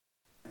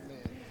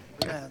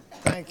Amen.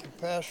 Thank you,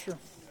 Pastor.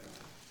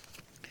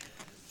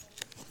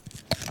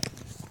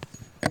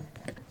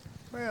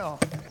 Well,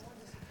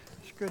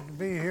 it's good to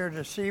be here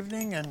this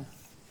evening, and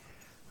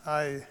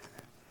I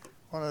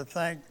want to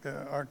thank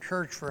our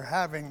church for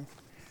having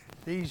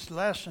these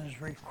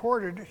lessons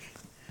recorded.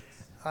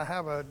 I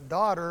have a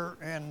daughter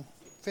in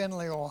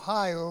Findlay,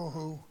 Ohio,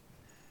 who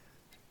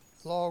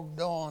logged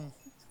on,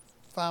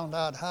 found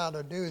out how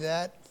to do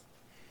that,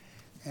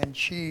 and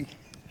she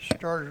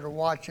started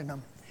watching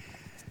them.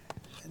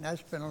 And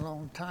that's been a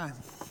long time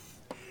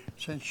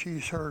since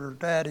she's heard her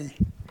daddy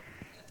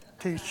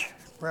teach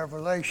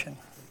Revelation.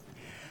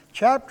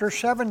 Chapter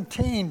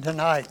 17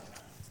 tonight.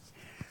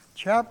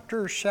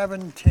 Chapter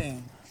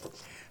 17.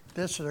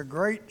 This is a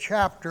great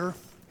chapter.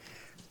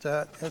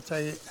 It's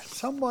a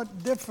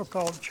somewhat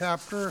difficult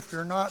chapter if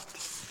you're not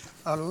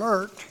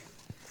alert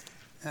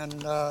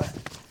and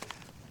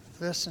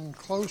listen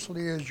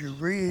closely as you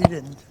read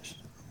and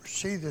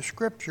see the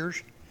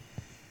scriptures.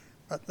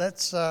 But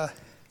let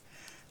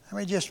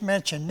me just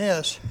mention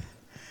this.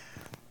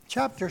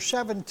 Chapter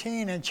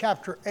 17 and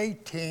chapter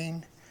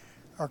 18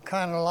 are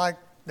kind of like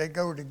they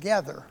go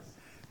together.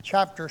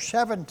 Chapter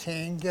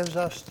 17 gives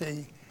us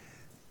the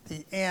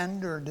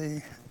end or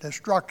the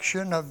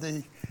destruction of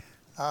the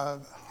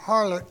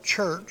harlot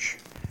church,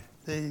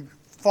 the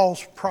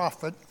false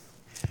prophet.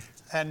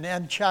 And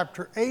then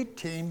chapter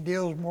 18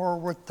 deals more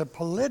with the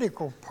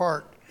political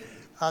part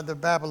of the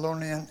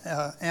Babylonian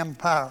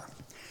Empire.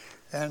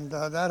 And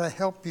that'll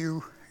help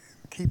you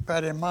keep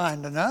that in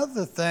mind.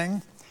 Another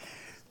thing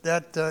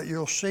that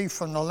you'll see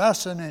from the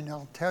lesson, and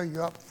I'll tell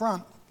you up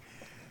front,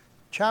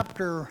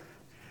 chapter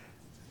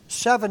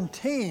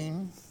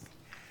 17,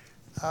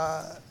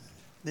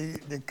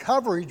 the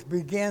coverage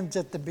begins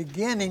at the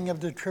beginning of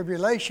the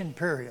tribulation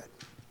period.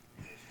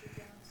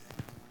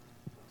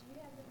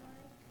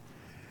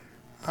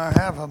 I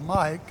have a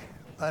mic,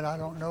 but I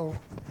don't know.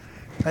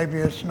 Maybe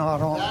it's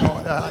not on.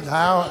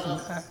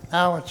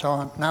 Now it's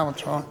on. Now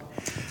it's on.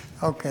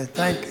 Okay,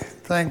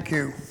 thank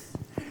you.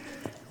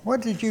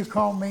 What did you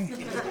call me?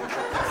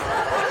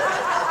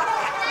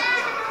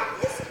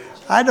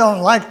 I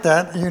don't like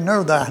that. You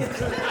know that.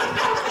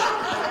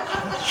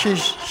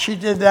 She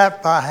did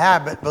that by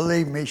habit.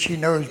 Believe me, she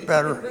knows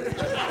better.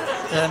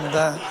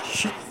 And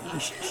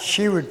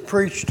she would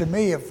preach to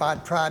me if I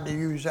tried to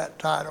use that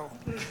title.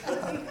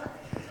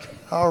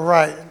 All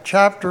right,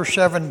 chapter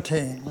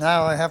 17.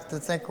 Now I have to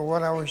think of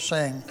what I was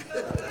saying.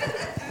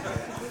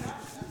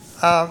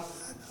 I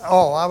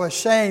was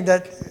saying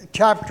that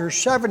chapter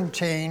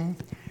 17,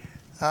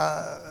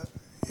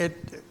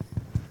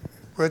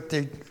 with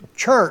the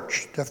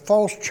church, the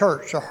false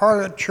church, the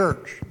harlot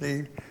church,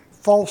 the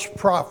false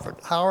prophet,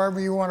 however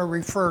you want to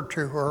refer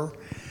to her,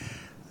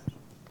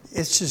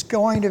 it's just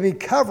going to be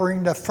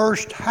covering the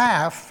first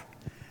half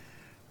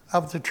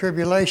of the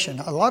tribulation.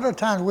 A lot of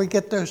times we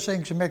get those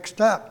things mixed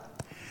up.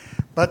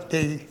 But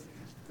the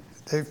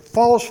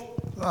false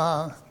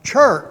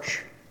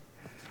church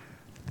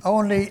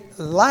only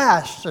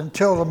lasts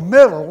until the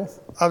middle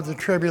of the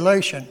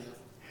tribulation.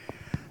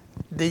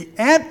 The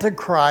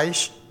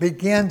Antichrist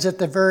begins at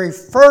the very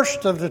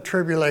first of the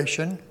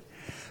tribulation,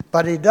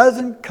 but he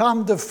doesn't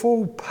come to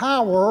full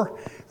power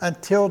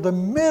until the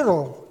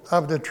middle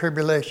of the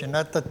tribulation,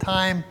 at the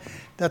time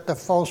that the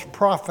false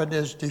prophet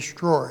is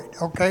destroyed.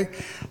 Okay?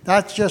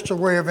 That's just a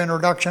way of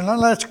introduction. Now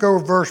let's go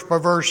verse by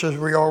verse as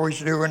we always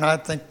do, and I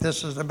think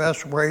this is the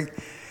best way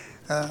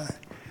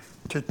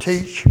to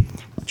teach.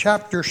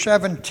 Chapter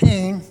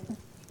 17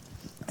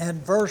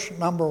 and verse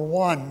number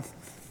 1.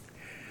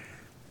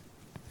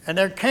 And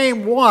there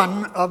came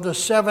one of the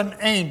seven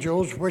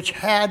angels which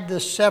had the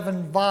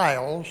seven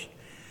vials.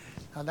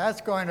 Now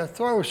that's going to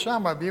throw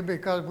some of you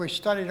because we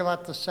studied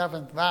about the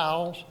seven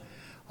vials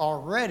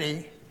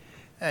already.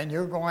 And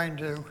you're going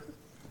to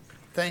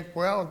think,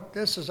 well,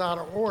 this is out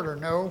of order.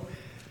 No.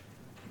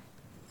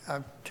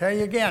 I'll tell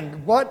you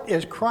again, what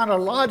is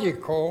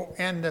chronological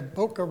in the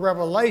book of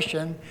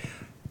Revelation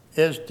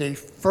is the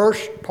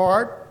first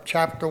part,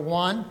 chapter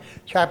 1,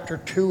 chapter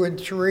 2 and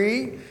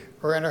 3,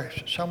 are in a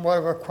somewhat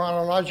of a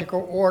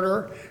chronological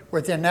order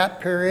within that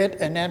period,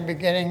 and then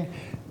beginning,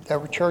 the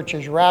church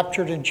is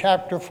raptured in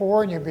chapter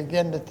 4, and you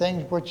begin the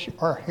things which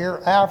are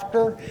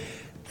hereafter.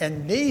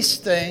 And these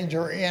things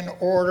are in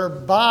order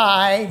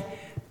by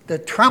the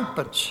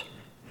trumpets,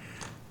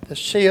 the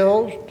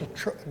seals,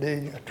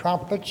 the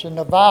trumpets, and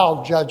the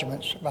vial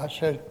judgments. If I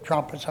said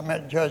trumpets, I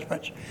meant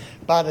judgments.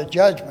 By the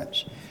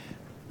judgments.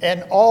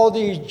 And all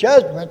these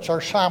judgments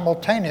are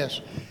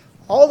simultaneous.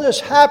 All this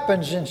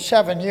happens in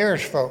 7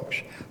 years, folks.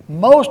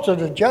 Most of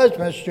the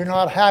judgments do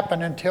not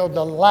happen until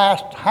the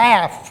last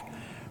half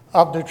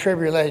of the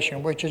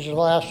tribulation, which is the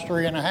last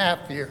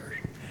 3.5 years.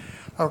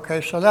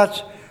 Okay, so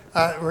that's...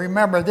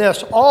 remember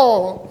this,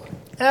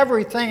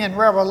 everything in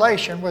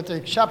Revelation, with the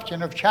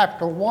exception of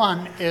chapter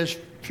 1, is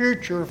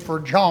future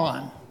for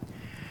John.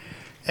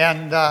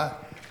 And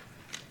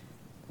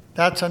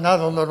that's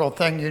another little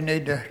thing you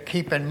need to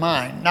keep in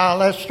mind. Now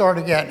let's start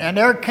again. And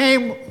there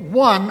came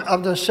one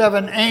of the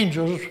seven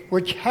angels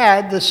which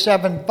had the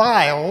seven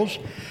vials.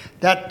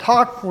 that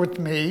talked with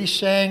me,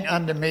 saying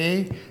unto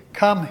me,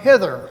 Come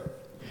hither,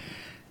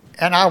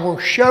 and I will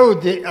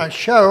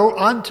show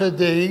unto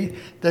thee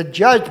the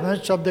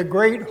judgments of the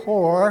great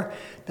whore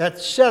that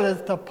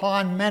sitteth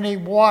upon many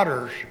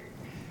waters.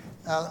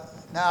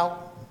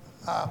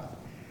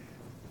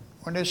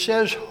 When it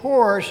says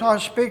whore, it's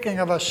not speaking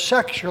of a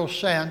sexual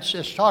sense.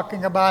 It's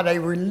talking about a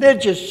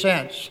religious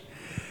sense.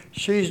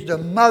 She's the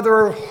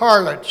mother of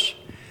harlots.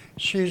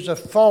 She's a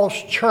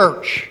false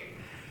church.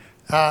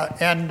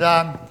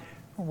 And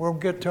we'll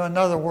get to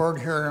another word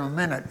here in a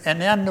minute.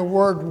 And then the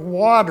word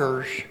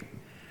waters.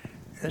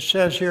 It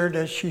says here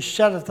that she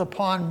sitteth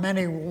upon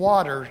many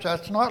waters.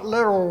 That's not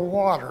literal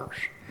waters.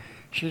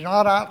 She's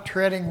not out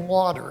treading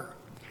water.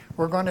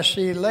 We're going to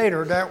see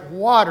later that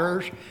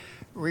waters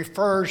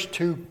refers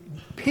to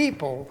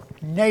people,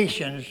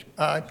 nations,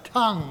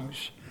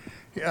 tongues,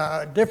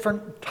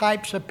 different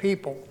types of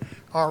people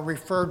are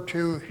referred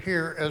to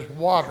here as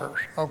waters.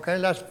 Okay,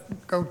 let's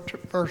go to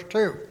verse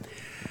 2.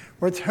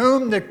 With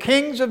whom the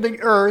kings of the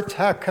earth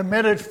have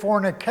committed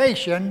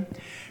fornication,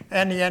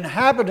 and the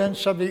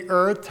inhabitants of the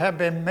earth have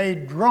been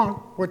made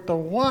drunk with the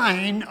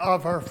wine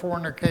of her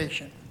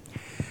fornication.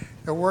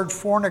 The word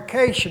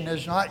fornication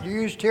is not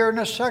used here in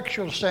a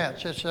sexual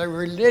sense. It's a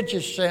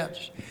religious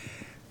sense.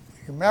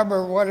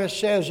 Remember what it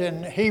says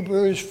in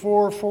Hebrews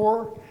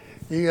 4:4?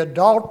 Ye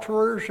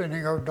adulterers and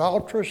the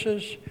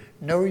adulteresses,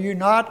 know you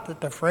not that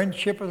the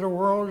friendship of the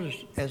world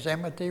is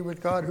enmity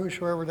with God?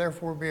 Whosoever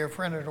therefore be a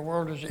friend of the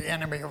world is the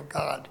enemy of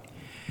God.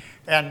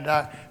 And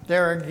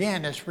there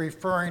again, it's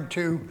referring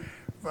to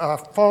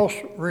false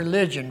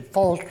religion,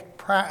 false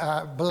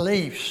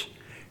beliefs.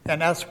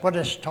 And that's what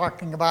it's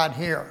talking about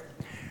here.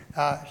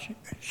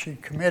 She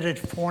committed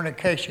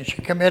fornication.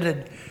 She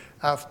committed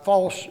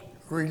false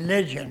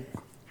religion.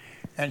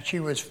 And she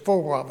was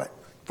full of it.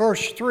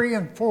 Verse 3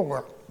 and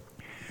 4.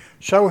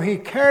 So he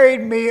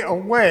carried me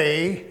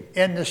away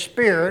in the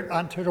spirit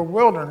unto the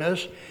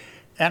wilderness,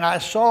 and I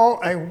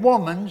saw a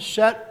woman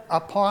set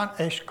upon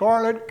a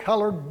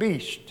scarlet-colored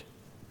beast.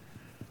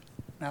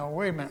 Now,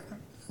 wait a minute.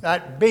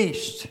 That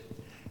beast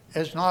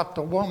is not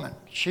the woman.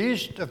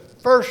 She's the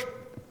first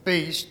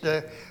beast,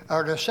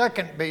 or the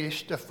second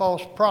beast, the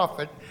false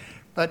prophet.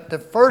 But the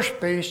first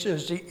beast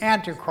is the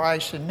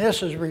Antichrist, and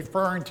this is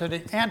referring to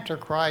the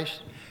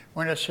Antichrist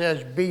when it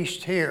says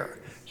beast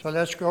here. So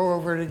let's go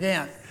over it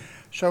again.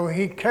 So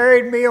he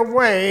carried me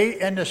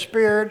away in the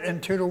spirit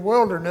into the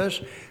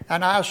wilderness,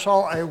 and I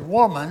saw a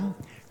woman,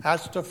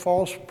 that's the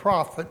false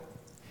prophet,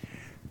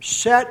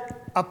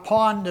 set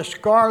upon the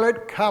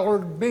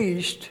scarlet-colored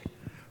beast,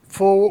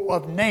 full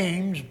of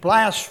names,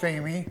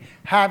 blasphemy,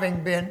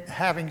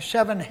 having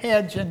 7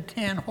 heads and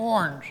 10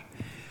 horns.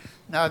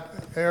 Now,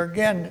 there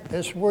again,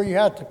 this is where you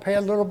have to pay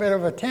a little bit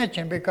of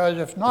attention, because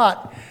if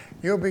not,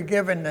 you'll be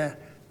given the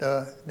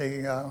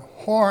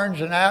horns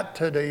and that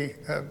to the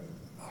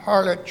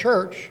harlot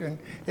church, and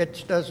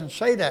it doesn't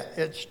say that.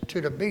 It's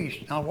to the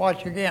beast. Now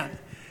watch again.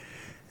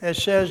 It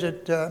says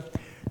that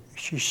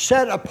she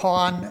sat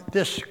upon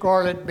this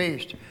scarlet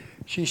beast.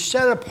 She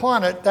sat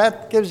upon it.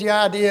 That gives the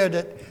idea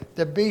that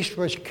the beast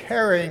was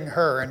carrying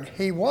her, and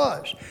he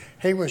was.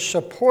 He was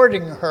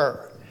supporting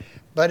her.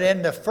 But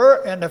in the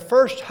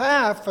first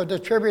half of the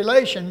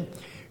tribulation,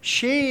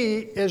 she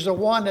is the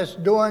one that's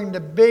doing the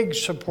big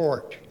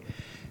support.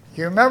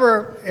 You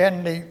remember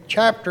in the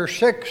chapter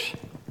 6,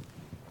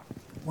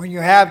 when you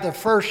have the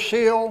first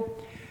seal,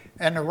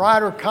 and the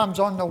rider comes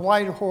on the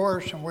white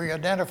horse, and we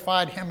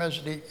identified him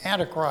as the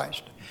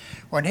Antichrist.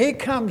 When he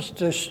comes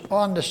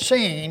on the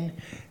scene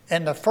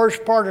in the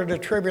first part of the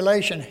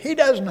tribulation, he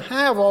doesn't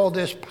have all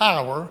this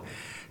power.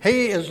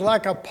 He is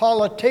like a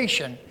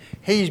politician.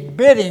 He's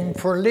bidding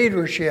for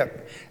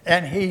leadership,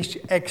 and he's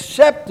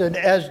accepted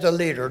as the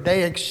leader.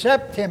 They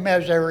accept him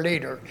as their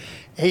leader.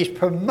 He's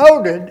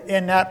promoted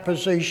in that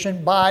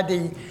position by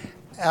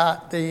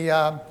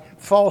the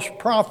false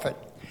prophet.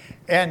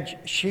 And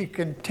she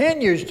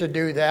continues to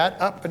do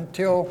that up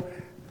until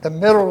the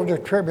middle of the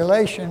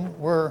tribulation,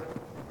 where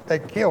they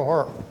kill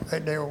her. They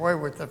do away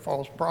with the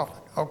false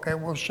prophet. Okay,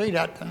 we'll see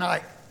that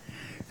tonight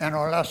in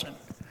our lesson.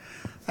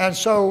 And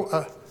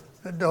so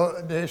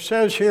it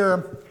says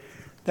here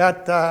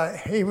that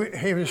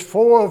he was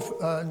full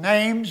of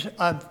names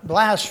of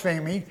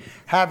blasphemy,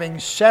 having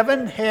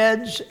 7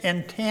 heads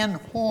and 10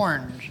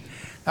 horns.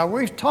 Now,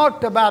 we've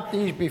talked about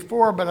these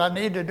before, but I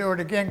need to do it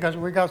again because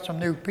we got some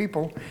new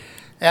people.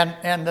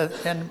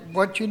 And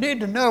what you need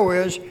to know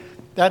is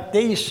that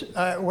these,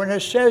 when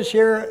it says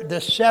here the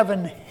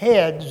 7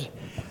 heads,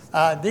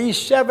 these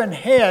 7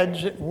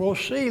 heads, we'll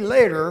see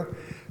later,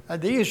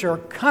 these are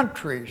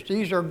countries,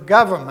 these are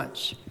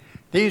governments,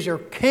 these are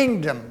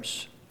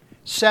kingdoms,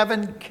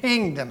 7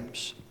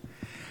 kingdoms.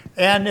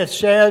 And it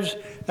says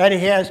that he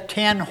has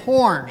 10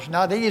 horns.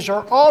 Now, these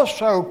are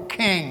also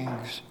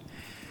kings,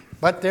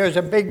 but there's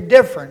a big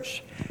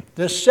difference.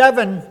 The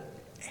 7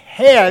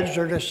 heads,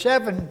 or the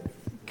 7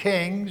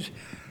 kings,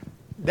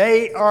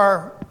 they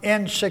are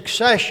in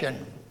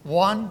succession.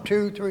 1,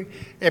 2, 3.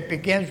 It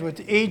begins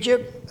with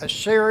Egypt,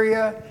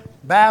 Assyria,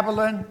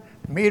 Babylon,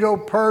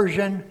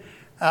 Medo-Persian,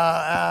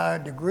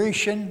 the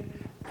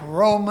Grecian,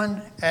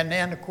 Roman, and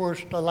then, of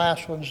course, the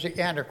last one's the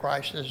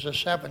Antichrist is the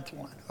seventh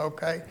one,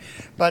 okay?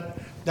 But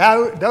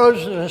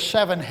those are the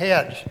 7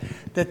 heads.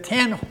 The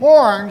 10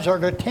 horns are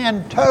the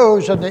 10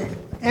 toes of the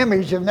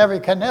image of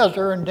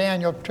Nebuchadnezzar in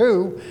Daniel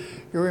 2.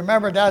 You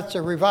remember that's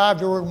the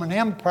revived Roman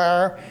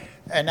Empire,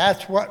 and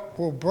that's what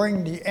will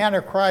bring the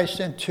Antichrist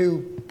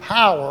into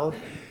power.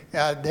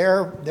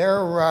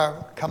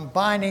 They're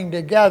combining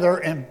together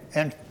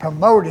and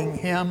promoting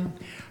him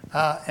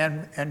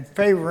and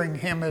favoring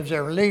him as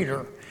their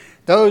leader.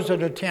 Those are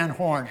the 10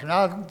 horns.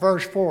 Now,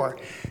 verse 4.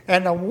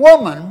 And the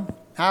woman,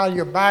 now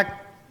you're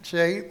back,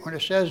 see, when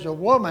it says the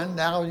woman,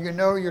 now you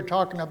know you're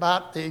talking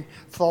about the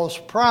false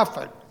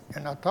prophet.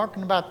 You're not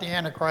talking about the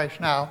Antichrist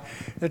now.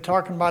 You're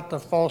talking about the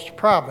false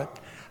prophet.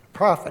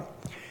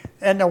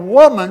 And the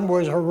woman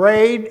was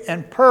arrayed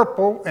in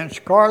purple and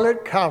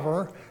scarlet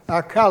color,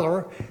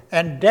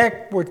 and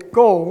decked with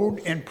gold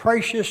and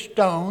precious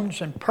stones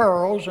and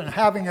pearls, and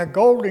having a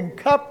golden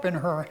cup in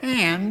her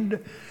hand,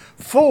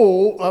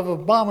 full of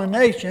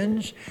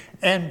abominations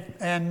and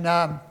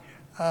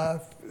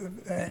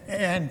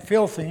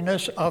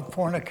filthiness of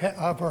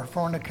her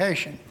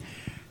fornication.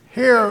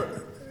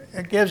 Here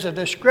it gives a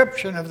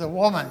description of the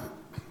woman,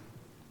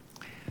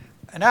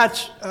 and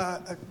that's,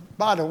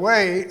 by the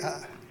way,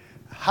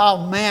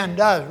 how man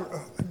does.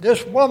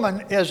 This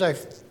woman is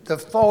the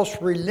false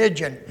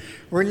religion.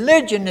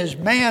 Religion is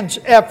man's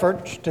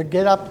efforts to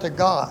get up to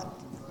God.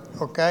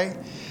 Okay,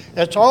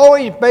 it's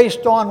always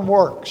based on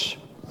works.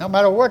 No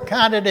matter what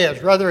kind it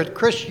is, whether it's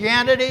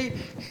Christianity,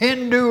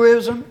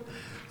 Hinduism,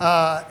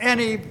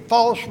 any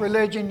false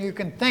religion you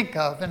can think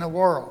of in the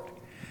world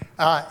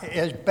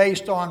is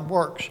based on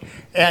works.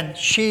 And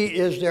she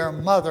is their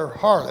mother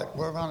harlot.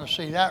 We're going to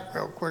see that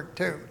real quick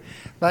too.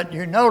 But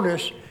you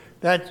notice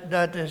that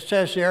it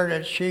says there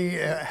that she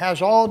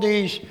has all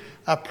these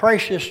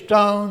precious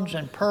stones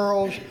and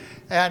pearls.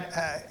 And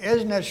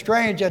isn't it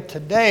strange that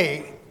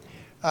today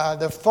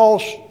the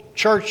false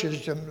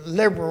churches, the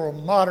liberal,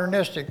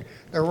 modernistic,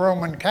 the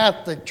Roman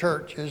Catholic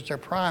Church is the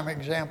prime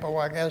example,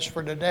 I guess,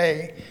 for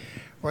today,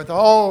 with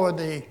all of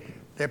the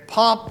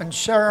pomp and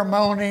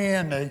ceremony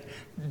and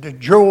the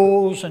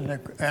jewels and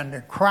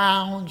the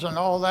crowns and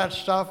all that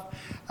stuff.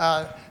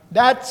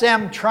 That's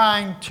them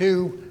trying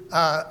to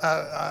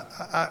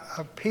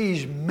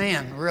appease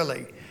men,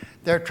 really.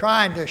 They're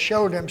trying to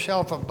show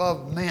themselves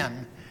above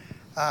men.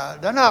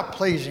 They're not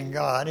pleasing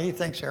God. He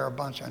thinks they're a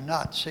bunch of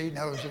nuts. He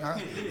knows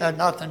there's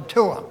nothing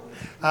to them.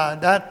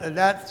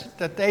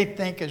 That they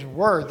think is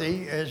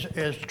worthy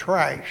is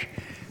trash.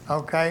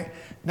 Okay?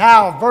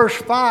 Now, verse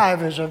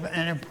 5 is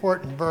an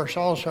important verse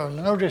also.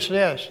 Notice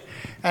this.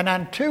 And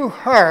unto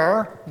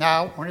her,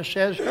 now when it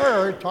says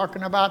her,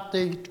 talking about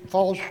the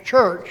false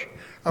church,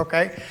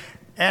 okay?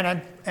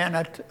 And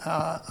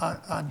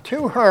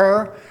unto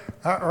her,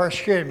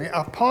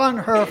 upon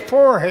her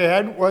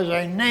forehead was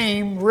a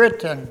name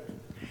written.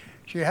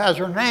 She has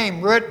her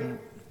name written.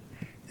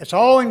 It's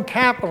all in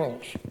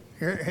capitals.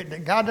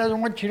 God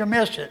doesn't want you to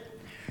miss it.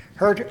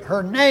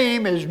 Her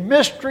name is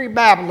Mystery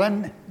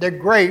Babylon the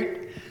Great,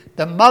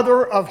 the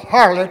mother of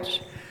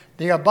harlots,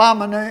 the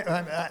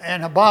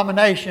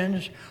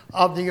abominations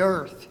of the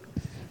earth.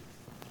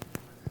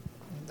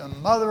 The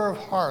mother of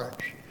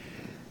harlots.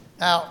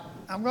 Now,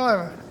 I'm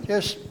going to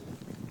just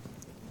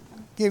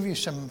give you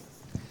some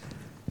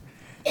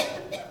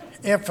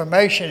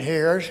information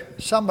here.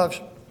 Some of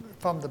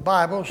from the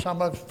Bible,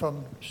 some of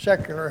from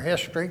secular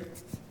history,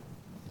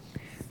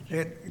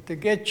 to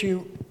get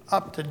you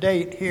up to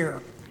date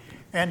here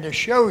and to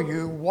show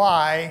you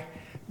why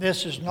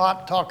this is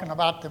not talking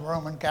about the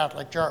Roman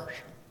Catholic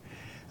Church.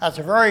 That's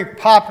a very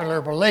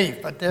popular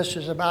belief, but this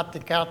is about the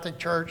Catholic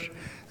Church,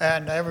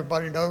 and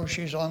everybody knows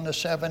she's on the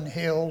 7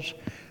 hills.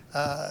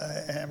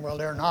 And well,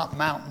 they're not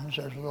mountains;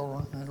 they're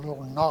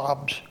little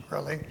knobs,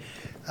 really.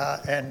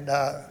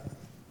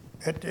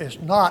 It is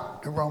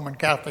not the Roman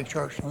Catholic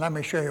Church, and let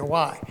me show you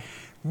why.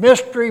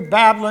 Mystery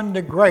Babylon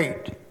the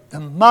Great, the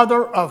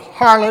mother of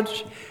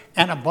harlots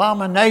and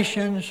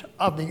abominations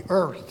of the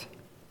earth.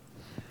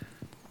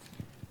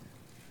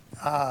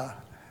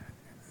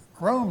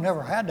 Rome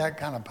never had that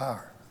kind of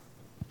power.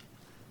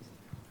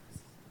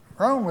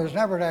 Rome was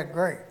never that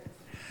great.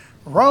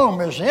 Rome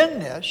is in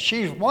this.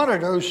 She's one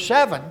of those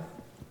 7.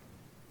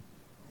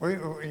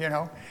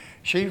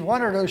 She's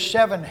one of those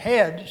 7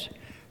 heads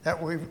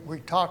that we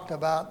talked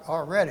about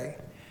already.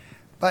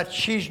 But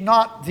she's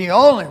not the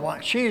only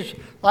one. She's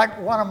like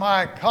one of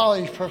my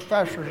college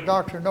professors,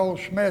 Dr. Noel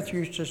Smith,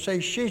 used to say,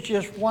 she's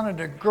just one of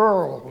the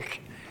girls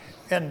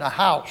in the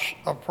house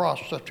of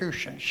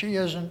prostitution. She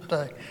isn't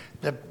the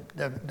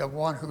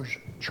one who's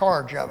in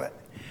charge of it.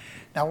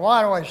 Now,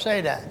 why do I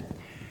say that?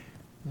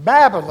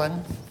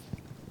 Babylon,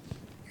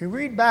 you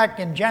read back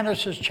in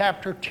Genesis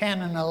chapter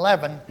 10 and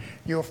 11,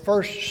 you'll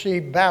first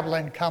see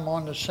Babylon come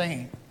on the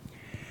scene.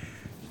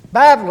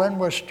 Babylon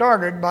was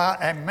started by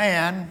a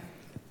man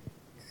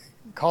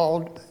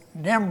called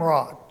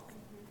Nimrod.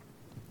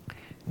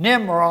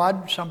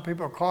 Nimrod, some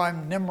people call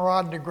him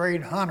Nimrod the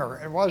Great Hunter.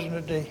 It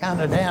wasn't that he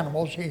hunted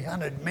animals, he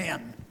hunted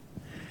men.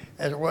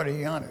 as what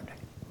he hunted.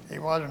 He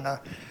wasn't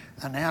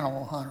an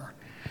animal hunter.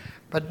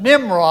 But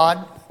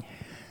Nimrod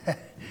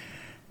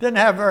didn't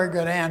have very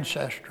good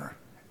ancestry.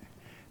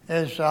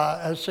 His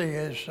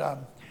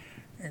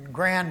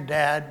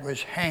granddad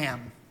was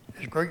Ham.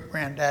 His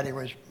great-granddaddy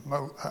was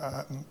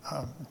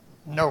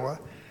Noah,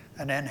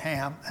 and then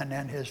Ham, and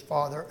then his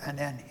father, and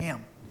then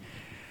him.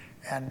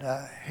 And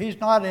he's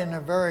not in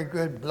a very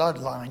good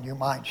bloodline, you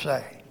might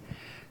say.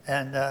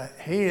 And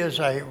he is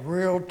a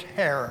real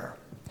terror.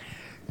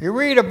 You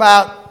read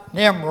about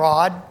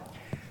Nimrod,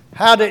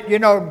 how did,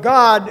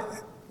 God,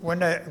 when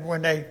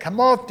they come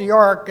off the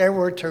ark, they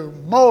were to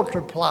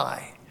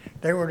multiply.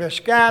 They were to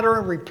scatter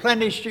and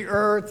replenish the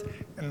earth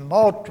and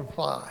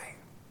multiply.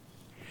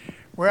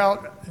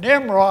 Well,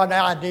 Nimrod's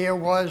idea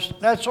was,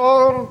 let's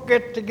all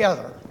get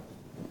together.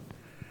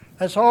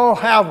 Let's all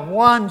have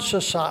one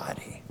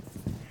society.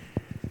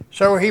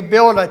 So he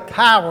built a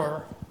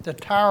tower, the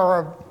Tower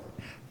of,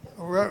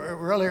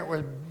 really it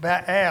was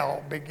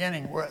Baal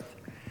beginning with,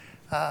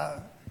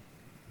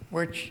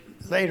 which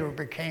later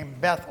became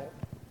Bethel,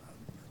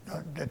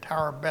 the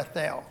Tower of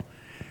Bethel.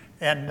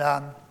 And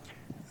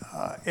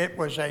it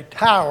was a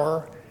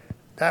tower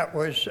that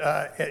was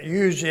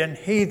used in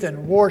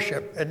heathen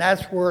worship, and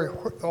that's where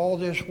all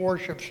this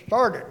worship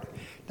started.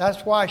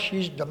 That's why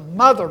she's the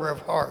mother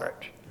of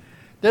harlots.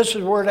 This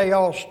is where they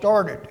all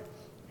started.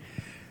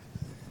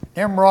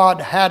 Nimrod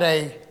had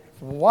a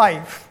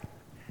wife,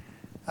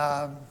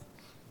 I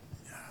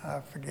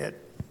forget,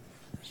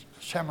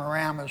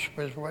 Semiramis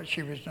was what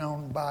she was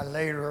known by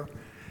later.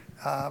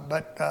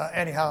 But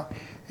anyhow,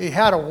 he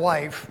had a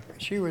wife.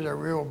 She was a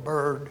real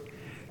bird.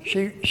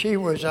 She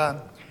was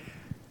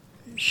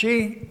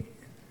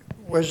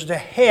the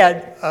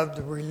head of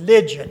the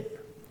religion.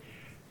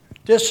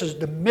 This is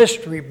the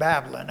Mystery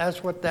Babylon.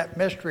 That's what that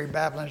Mystery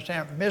Babylon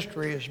stands for.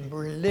 Mystery is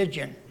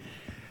religion.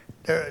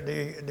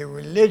 The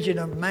religion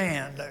of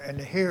man, and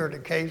here the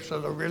case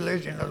of the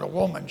religion of the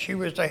woman. She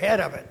was the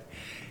head of it.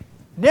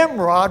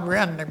 Nimrod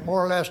ran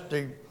more or less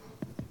the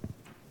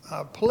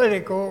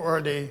political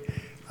or the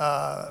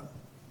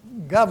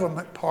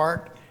government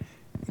part.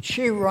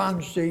 She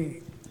runs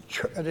the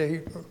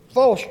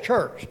false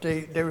church,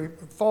 the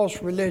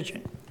false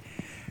religion.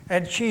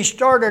 And she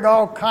started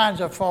all kinds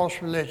of false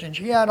religions.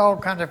 She had all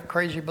kinds of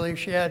crazy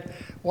beliefs. She had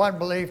one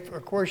belief,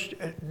 of course,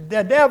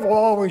 the devil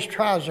always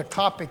tries to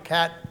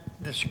copycat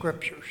the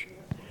scriptures.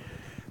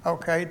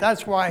 Okay,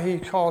 that's why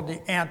he's called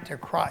the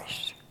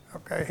Antichrist.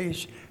 Okay,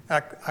 he's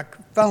a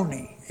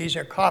phony. He's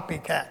a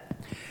copycat.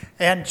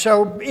 And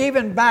so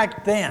even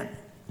back then,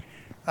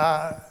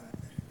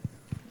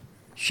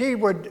 she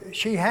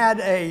had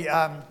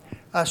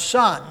a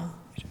son.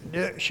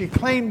 She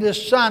claimed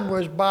this son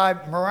was by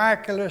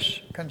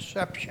miraculous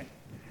conception.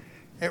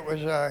 It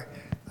was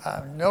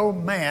no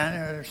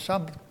man,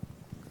 some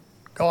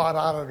god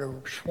out of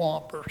the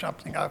swamp or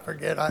something. I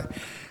forget.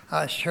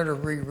 I should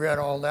have reread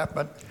all that,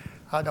 but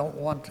I don't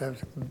want to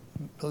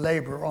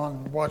labor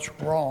on what's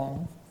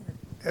wrong.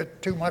 There's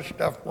too much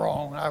stuff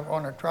wrong. I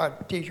want to try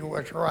to teach you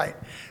what's right.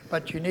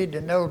 But you need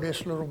to know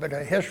this little bit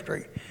of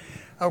history.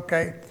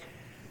 Okay.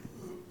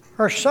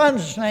 Her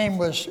son's name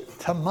was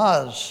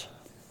Tammuz.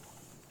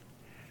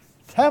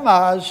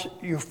 Tammuz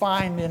you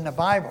find in the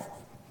Bible.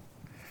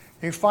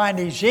 You find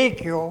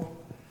Ezekiel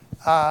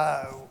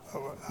a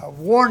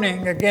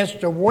warning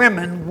against the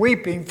women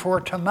weeping for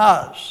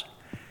Tammuz.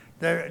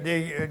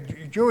 The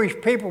Jewish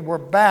people were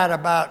bad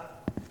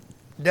about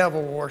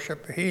devil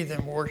worship,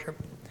 heathen worship.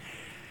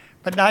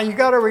 But now you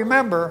got to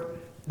remember,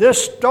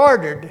 this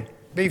started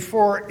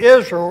before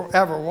Israel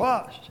ever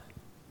was.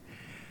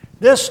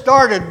 This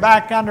started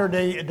back under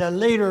the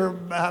leader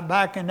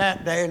back in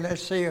that day.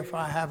 Let's see if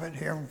I have it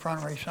here in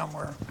front of me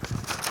somewhere.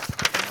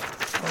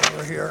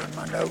 Over here in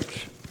my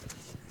notes.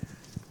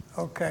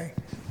 Okay.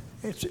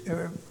 It's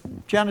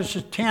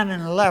Genesis 10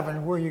 and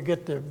 11 where you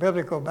get the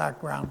biblical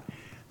background.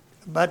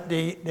 But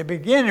the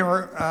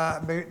beginner,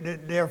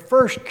 their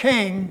first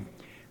king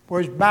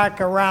was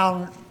back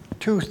around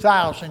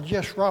 2000,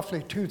 just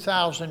roughly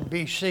 2000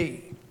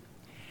 BC.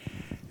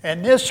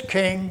 And this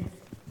king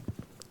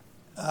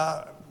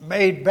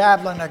made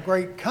Babylon a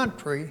great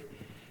country,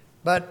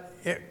 but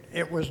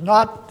it was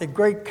not the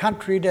great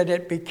country that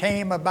it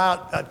became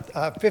about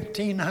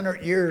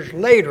 1,500 years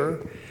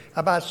later.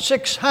 About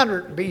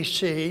 600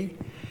 BC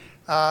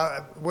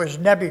was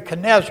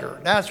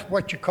Nebuchadnezzar. That's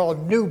what you call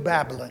New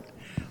Babylon.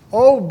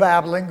 Old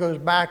Babylon goes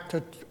back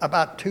to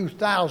about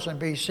 2000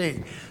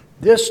 BC.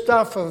 This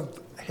stuff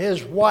of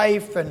his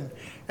wife and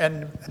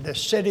the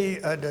city,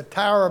 the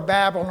Tower of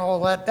Babel and all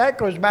that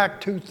goes back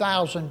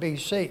 2000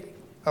 BC.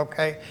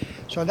 Okay,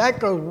 so that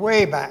goes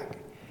way back.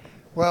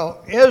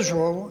 Well,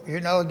 Israel,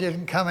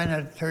 didn't come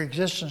into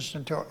existence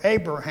until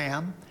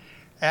Abraham,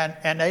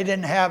 and they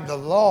didn't have the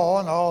law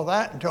and all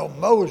that until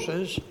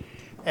Moses,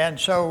 and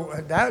so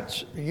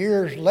that's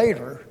years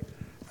later.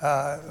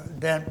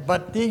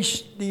 But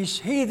these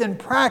heathen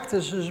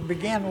practices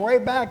began way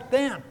back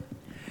then.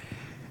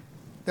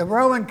 The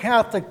Roman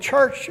Catholic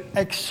Church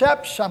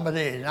accepts some of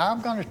these. Now,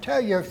 I'm going to tell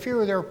you a few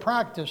of their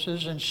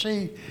practices and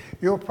see,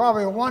 you'll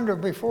probably wonder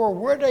before,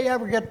 where did they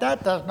ever get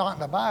that? That's not in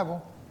the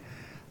Bible.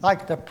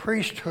 Like the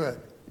priesthood.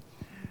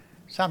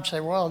 Some say,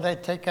 well, they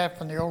take that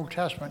from the Old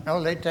Testament.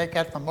 No, they take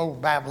that from Old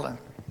Babylon.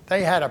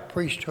 They had a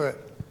priesthood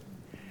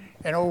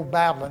in Old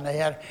Babylon.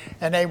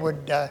 They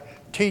would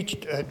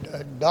teach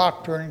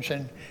doctrines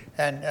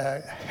and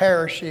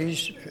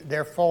heresies,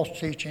 their false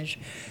teachings.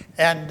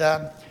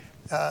 And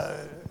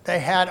they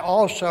had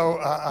also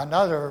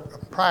another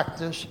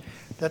practice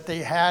that they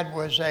had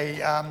was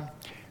a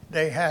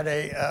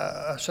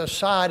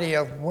society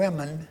of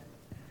women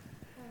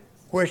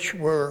which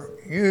were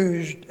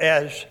used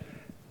as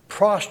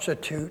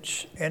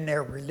prostitutes in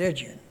their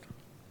religion.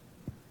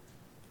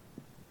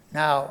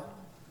 Now,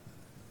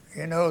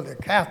 you know, the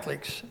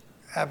Catholics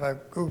have a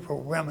group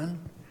of women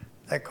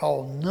they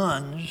call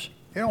nuns.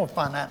 You don't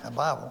find that in the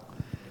Bible.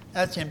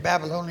 That's in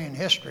Babylonian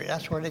history.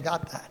 That's where they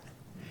got that.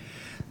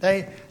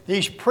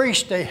 These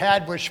priests they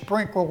had would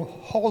sprinkle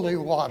holy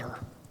water.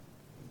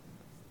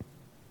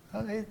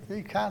 Well,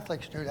 the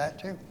Catholics do that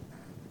too.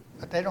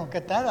 But they don't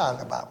get that out of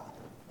the Bible.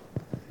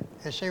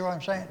 You see what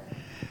I'm saying?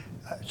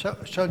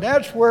 So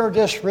that's where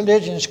this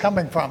religion is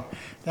coming from.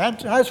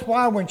 That's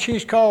why when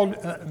she's called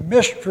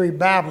Mystery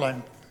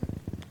Babylon,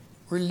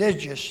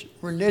 religions,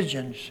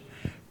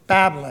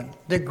 Babylon,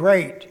 the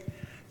Great,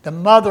 the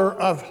mother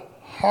of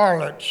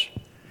harlots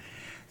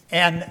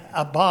and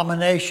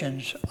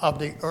abominations of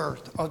the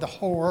earth, of the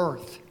whole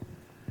earth.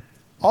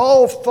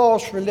 All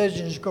false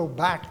religions go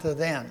back to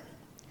them.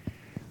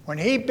 When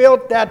he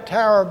built that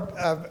Tower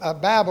of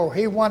Babel,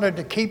 he wanted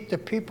to keep the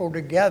people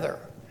together.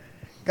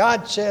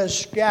 God says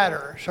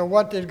scatter. So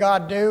what did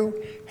God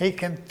do? He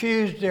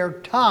confused their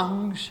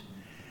tongues,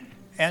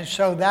 and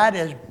so that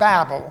is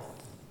Babel.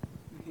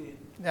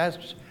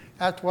 That's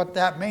what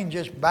that means,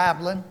 just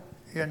babbling.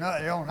 You know,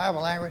 they don't have a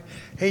language.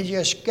 He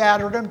just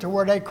scattered them to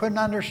where they couldn't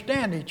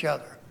understand each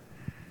other.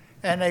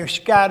 And they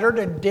scattered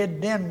and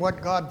did then what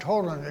God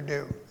told them to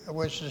do,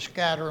 was to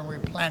scatter and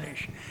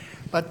replenish.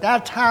 But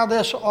that's how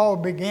this all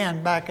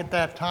began back at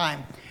that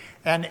time.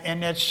 And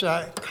it's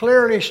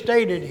clearly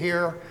stated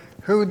here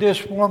who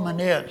this woman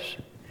is.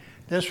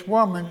 This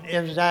woman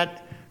is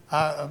that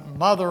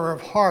mother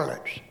of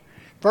harlots.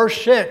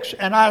 Verse 6,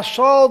 and I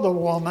saw the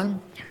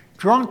woman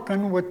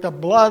drunken with the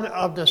blood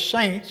of the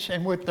saints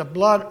and with the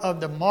blood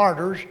of the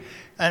martyrs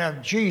and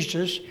of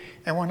Jesus.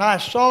 And when I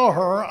saw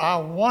her, I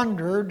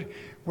wondered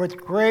with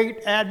great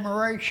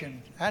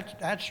admiration.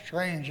 That's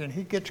strange, and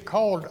he gets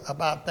called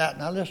about that.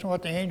 Now listen to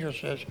what the angel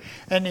says.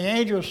 And the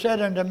angel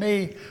said unto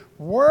me,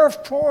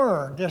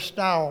 wherefore dost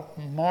thou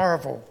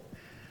marvel?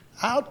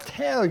 I'll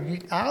tell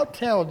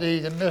thee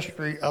the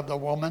mystery of the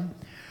woman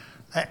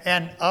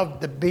and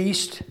of the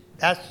beast.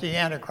 That's the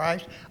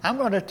Antichrist. I'm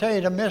going to tell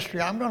you the mystery.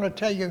 I'm going to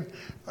tell you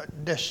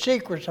the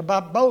secrets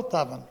about both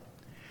of them.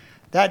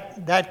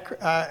 That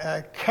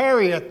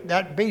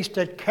beast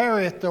that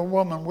carrieth the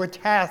woman, which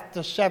hath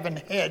the 7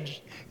 heads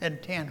and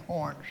 10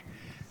 horns.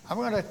 I'm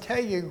going to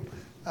tell you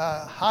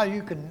how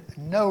you can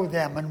know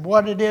them and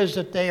what it is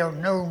that they are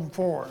known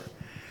for.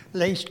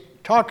 He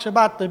talks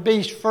about the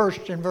beast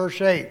first in verse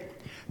 8.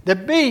 The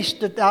beast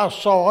that thou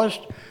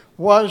sawest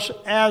was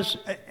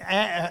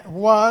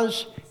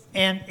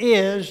and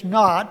is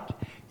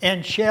not,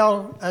 and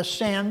shall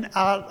ascend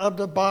out of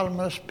the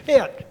bottomless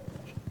pit.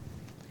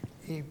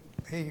 He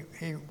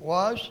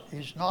was,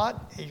 he's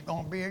not, he's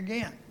going to be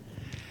again.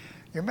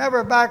 You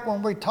remember back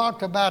when we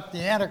talked about the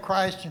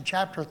Antichrist in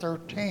chapter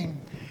 13,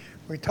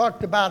 we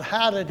talked about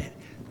how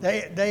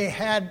he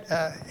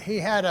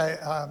had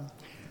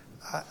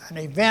an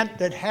event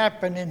that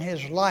happened in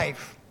his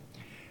life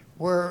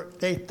where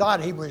they thought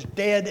he was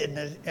dead,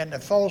 and the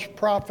false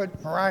prophet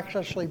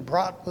miraculously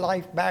brought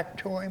life back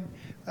to him.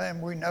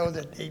 And we know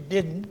that he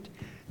didn't.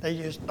 They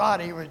just thought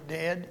he was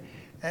dead.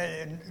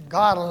 And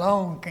God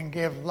alone can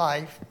give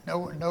life.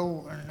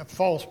 No, a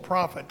false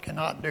prophet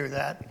cannot do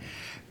that.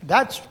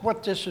 That's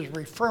what this is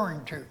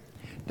referring to.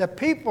 The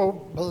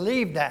people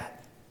believe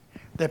that.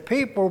 The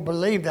people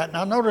believe that.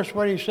 Now notice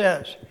what he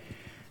says.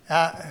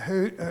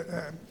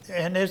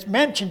 And it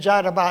mentions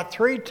that about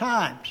 3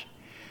 times.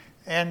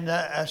 And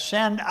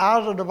ascend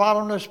out of the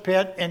bottomless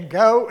pit and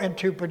go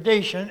into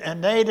perdition,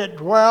 and they that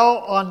dwell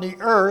on the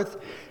earth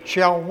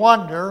shall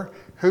wonder,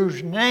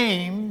 whose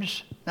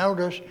names,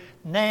 notice,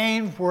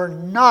 names were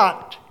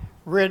not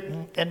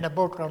written in the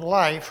book of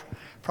life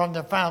from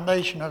the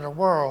foundation of the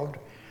world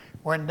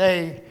when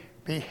they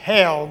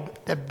beheld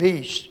the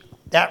beast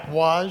that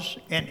was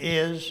and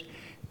is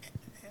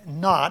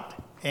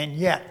not and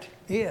yet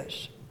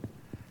is.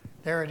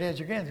 There it is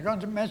again. They're going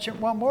to mention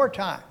it one more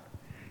time.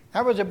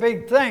 That was a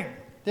big thing.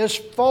 This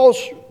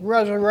false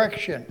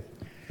resurrection,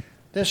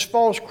 this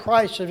false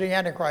Christ of the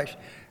Antichrist.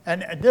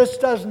 And this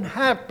doesn't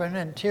happen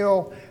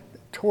until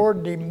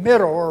toward the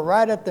middle or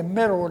right at the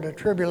middle of the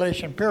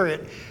tribulation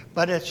period.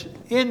 But it's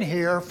in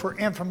here for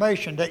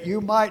information that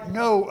you might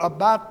know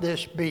about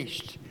this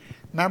beast.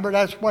 Remember,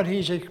 that's what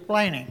he's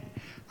explaining.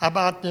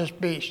 about this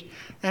beast.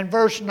 And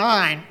verse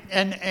 9,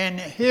 and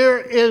here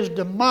is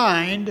the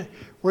mind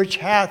which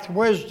hath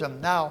wisdom.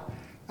 Now,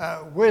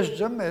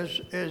 wisdom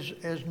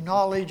is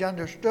knowledge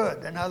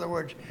understood. In other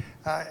words,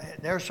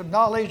 there's some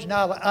knowledge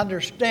now to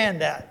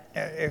understand that.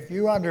 If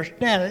you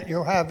understand it,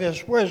 you'll have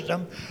this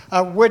wisdom,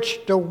 of which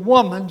the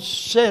woman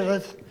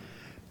sitteth.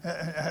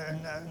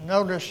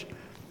 Notice,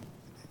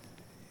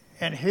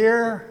 and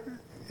here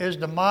is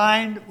the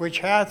mind which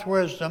hath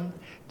wisdom,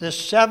 the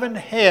 7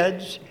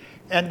 heads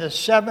and the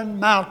 7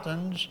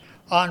 mountains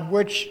on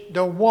which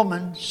the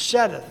woman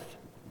sitteth.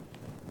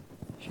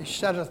 She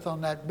sitteth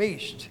on that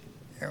beast.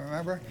 You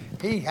remember?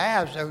 He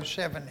has those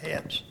 7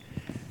 heads.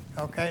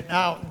 Okay,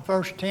 now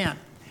verse 10.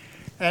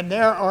 And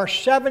there are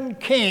 7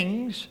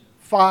 kings,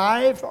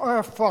 5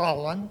 are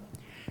fallen,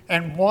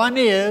 and 1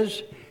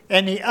 is,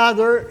 and the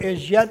other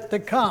is yet to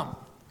come.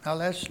 Now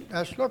let's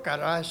look at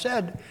it. I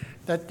said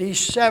that these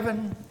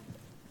 7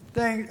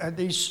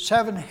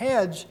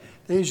 heads,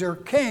 these are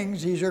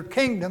kings, these are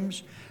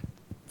kingdoms.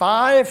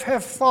 5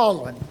 have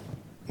fallen: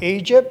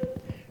 Egypt,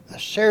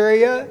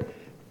 Assyria,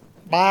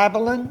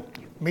 Babylon,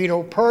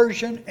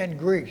 Medo-Persian, and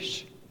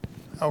Greece.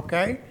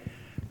 Okay?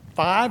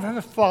 5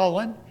 have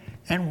fallen,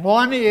 and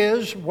 1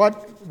 is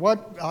what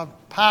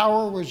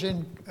power was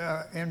in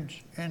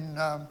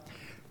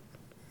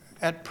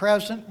at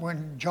present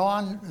when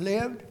John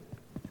lived?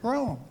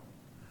 Rome.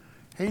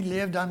 He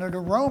lived under the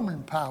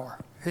Roman power.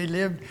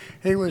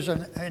 He was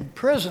in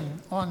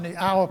prison on the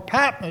Isle of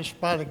Patmos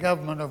by the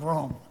government of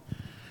Rome.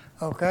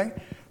 Okay?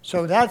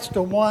 So that's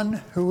the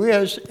one who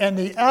is, and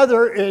the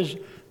other is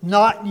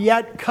not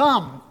yet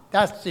come.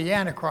 That's the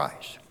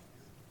Antichrist.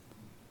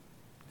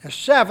 There's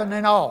 7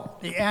 in all.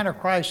 The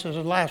Antichrist is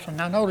the last one.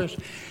 Now notice,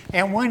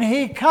 and when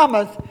he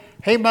cometh,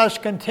 he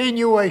must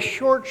continue a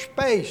short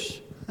space.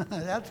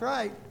 That's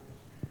right.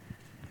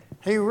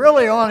 He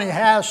really only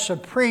has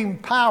supreme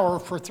power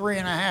for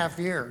 3.5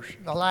 years,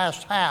 the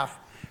last half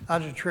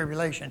of the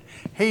tribulation.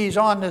 He's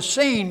on the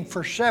scene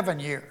for 7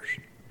 years.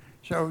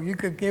 So you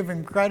could give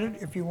him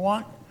credit if you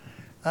want.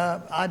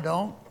 I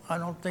don't. I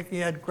don't think he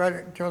had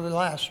credit until the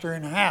last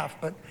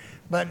 3.5.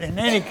 But in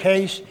any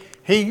case,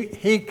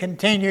 he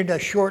continued a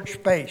short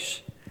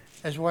space,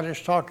 is what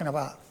it's talking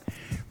about.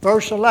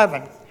 Verse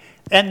 11.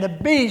 And the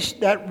beast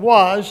that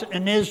was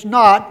and is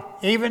not,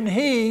 even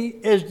he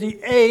is the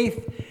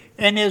 8th,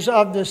 and is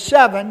of the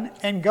 7,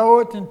 and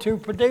goeth into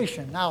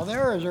perdition. Now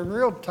there is a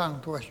real tongue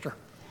twister.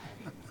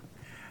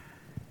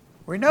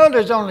 We know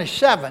there's only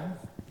 7,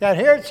 yet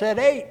here it said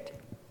 8.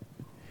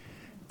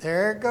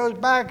 There it goes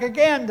back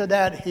again to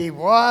that he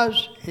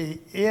was, he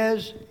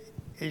is,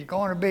 he's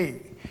going to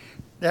be.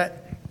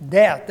 That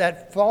death,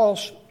 that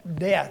false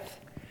death,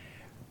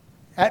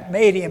 that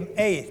made him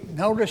 8th.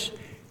 Notice,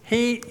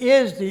 he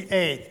is the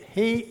 8th.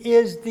 He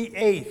is the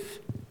 8th.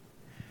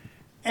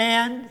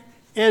 And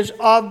is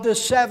of the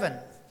 7.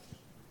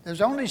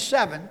 There's only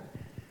 7,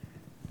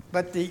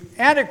 but the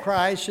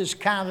Antichrist is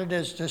counted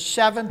as the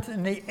 7th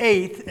and the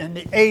 8th, and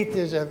the 8th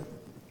is a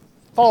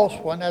false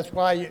one. That's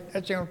why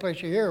that's the only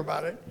place you hear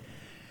about it.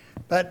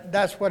 But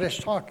that's what it's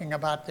talking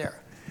about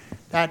there.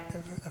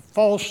 That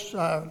false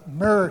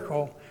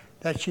miracle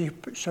that she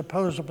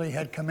supposedly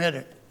had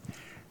committed.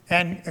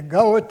 And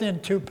goeth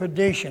into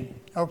perdition.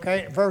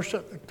 Okay, verse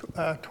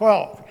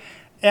 12.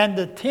 And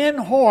the 10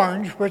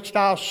 horns which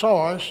thou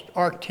sawest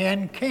are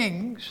 10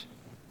 kings,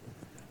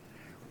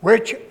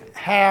 which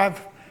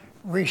have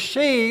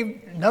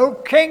received no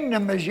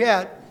kingdom as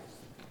yet.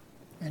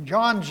 In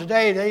John's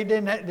day,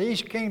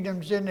 these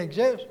kingdoms didn't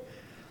exist.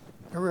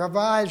 The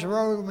revised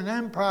Roman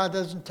Empire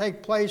doesn't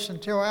take place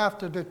until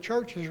after the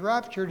church is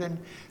raptured and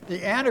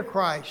the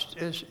Antichrist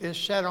is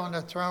set on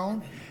the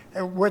throne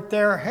with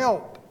their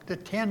help, the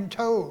 10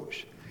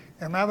 toes.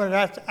 Remember,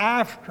 that's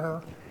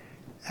after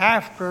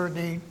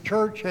the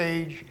church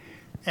age,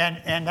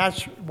 and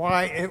that's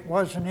why it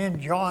wasn't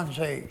in John's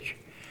age.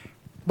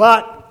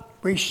 But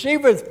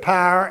receiveth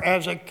power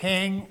as a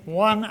king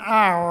 1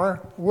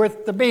 hour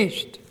with the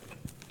beast.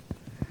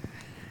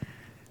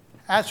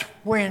 That's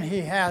when he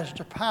has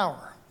the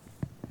power,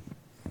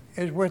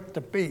 is with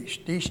the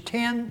beast. These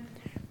 10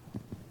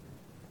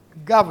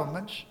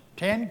 governments,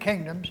 10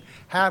 kingdoms,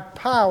 have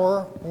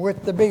power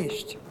with the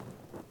beast.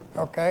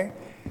 Okay?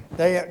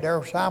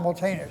 They're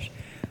simultaneous.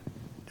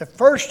 The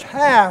first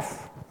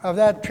half of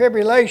that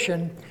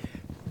tribulation,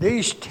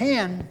 these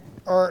 10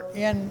 are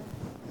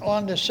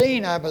on the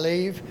scene, I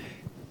believe,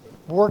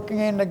 working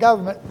in the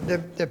government.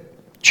 The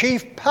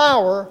chief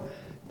power,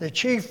 the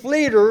chief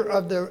leader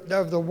of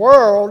the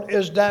world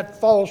is that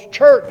false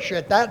church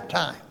at that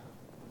time.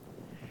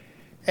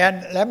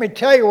 And let me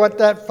tell you what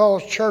that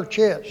false church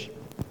is.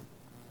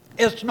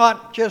 It's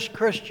not just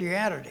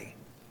Christianity.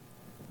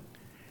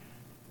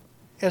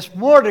 It's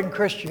more than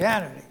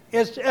Christianity.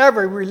 It's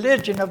every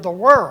religion of the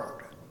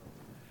world.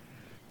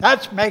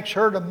 That makes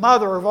her the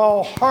mother of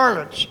all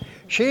harlots.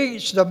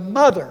 She's the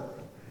mother.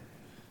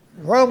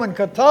 Roman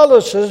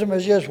Catholicism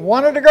is just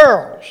one of the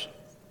girls.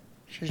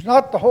 She's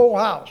not the whole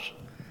house.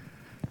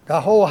 The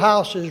whole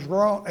house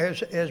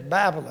is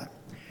Babylon.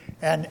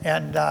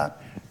 And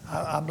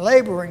I'm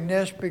laboring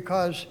this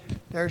because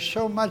there's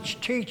so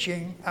much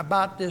teaching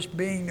about this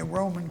being the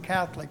Roman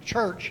Catholic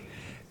Church,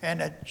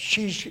 and that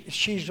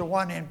she's the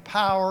one in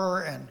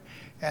power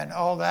and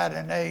all that.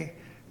 And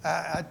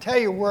I tell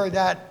you where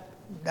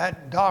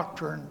that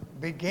doctrine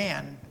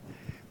began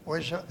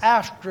was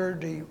after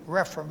the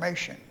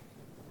Reformation.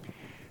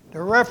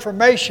 The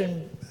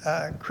Reformation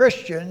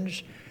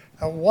Christians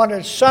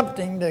wanted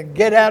something to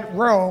get at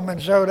Rome,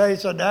 and so they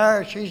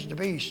said, she's the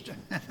beast.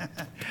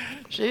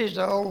 She's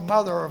the old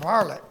mother of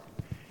harlot.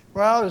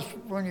 Well,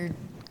 when you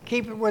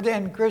keep it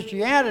within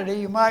Christianity,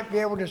 you might be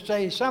able to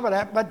say some of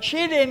that, but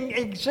she didn't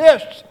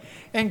exist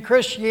in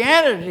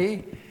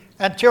Christianity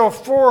until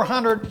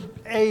 400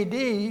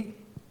 A.D.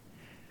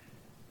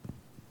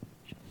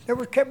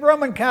 The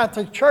Roman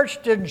Catholic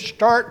Church didn't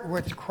start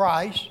with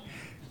Christ.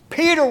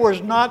 Peter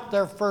was not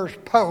their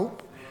first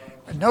pope.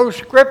 No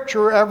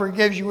scripture ever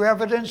gives you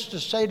evidence to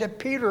say that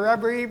Peter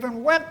ever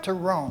even went to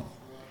Rome.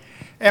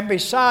 And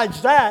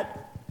besides that,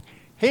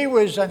 he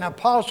was an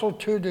apostle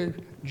to the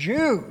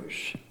Jews.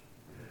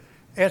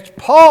 It's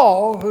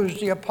Paul who's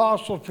the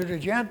apostle to the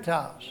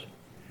Gentiles.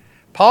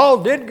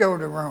 Paul did go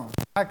to Rome.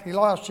 In fact, he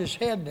lost his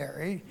head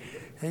there.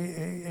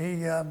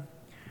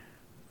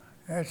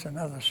 That's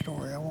another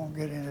story. I won't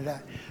get into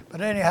that.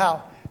 But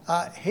anyhow,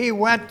 he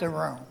went to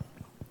Rome.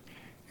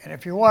 And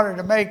if you wanted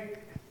to make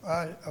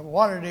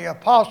one of the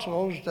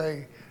apostles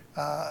the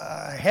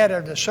head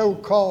of the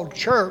so-called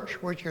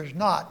church, which is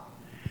not,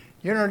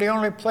 you know, the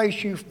only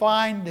place you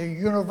find the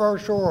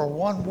universal or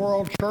one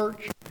world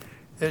church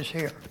is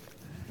here.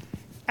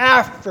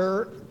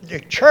 After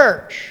the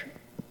church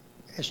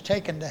is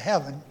taken to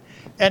heaven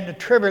and the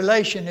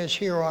tribulation is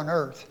here on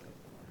earth.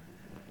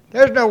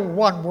 There's no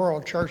one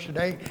world church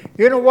today.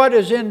 You know what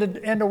is in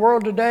the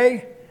world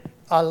today?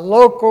 A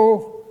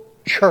local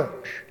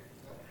church.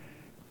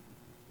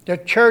 The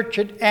church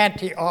at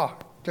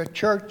Antioch, the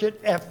church at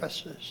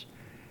Ephesus,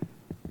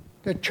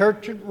 the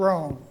church at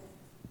Rome.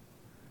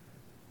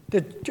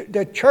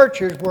 The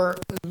churches were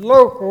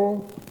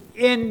local,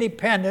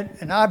 independent,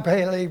 and I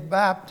believe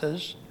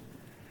Baptists.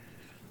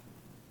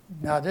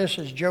 Now this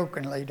is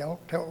jokingly,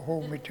 don't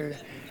hold me to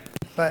that.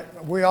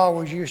 But we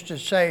always used to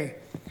say,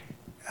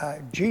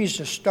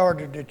 Jesus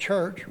started the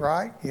church,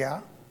 right? Yeah.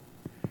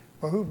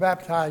 Well, who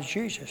baptized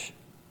Jesus?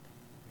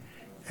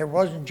 It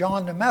wasn't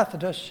John the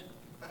Methodist.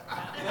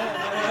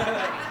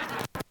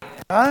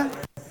 Huh?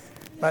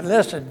 But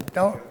listen,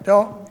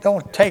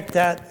 don't take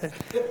that.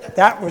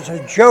 That was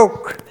a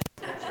joke.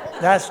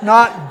 That's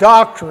not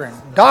doctrine.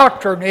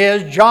 Doctrine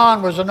is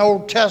John was an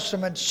Old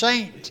Testament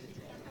saint.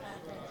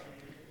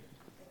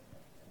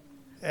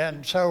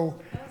 And so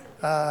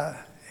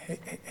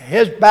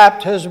his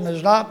baptism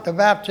is not the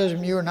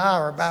baptism you and I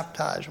are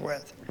baptized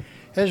with.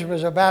 His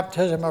was a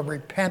baptism of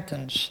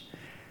repentance.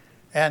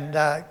 And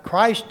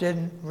Christ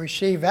didn't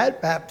receive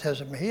that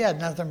baptism. He had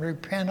nothing to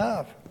repent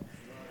of.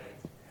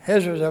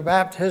 His was a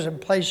baptism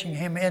placing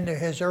him into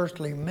his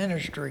earthly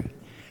ministry.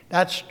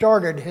 That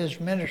started his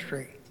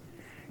ministry.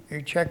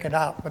 You check it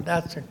out, but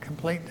that's a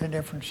completely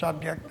different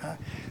subject.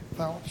 If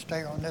I don't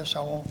stay on this,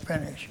 I won't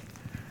finish.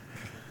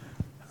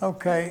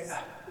 Okay.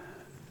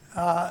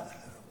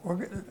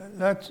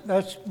 Let's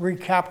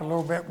recap a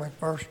little bit with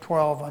verse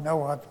 12. I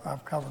know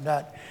I've covered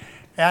that.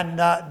 And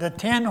the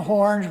 10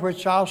 horns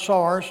which thou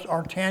sawest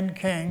are 10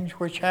 kings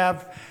which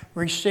have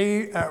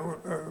received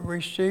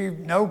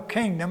no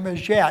kingdom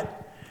as yet.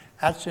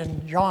 That's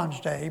in John's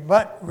day.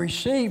 But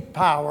receive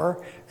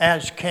power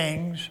as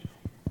kings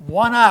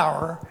 1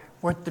 hour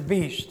with the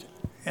beast.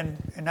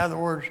 In other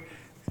words,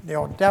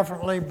 they'll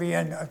definitely be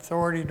in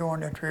authority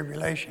during the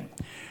tribulation.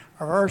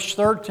 Verse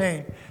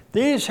 13.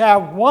 These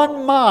have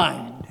one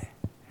mind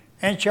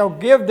and shall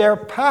give their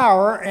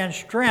power and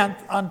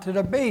strength unto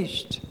the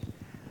beast.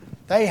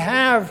 They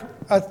have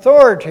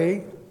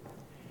authority,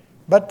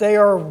 but they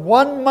are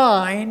one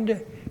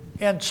mind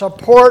in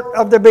support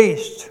of the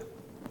beast.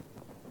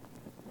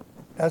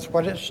 That's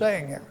what it's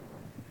saying here.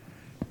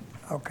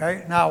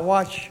 Okay, now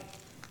watch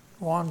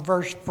on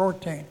verse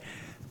 14.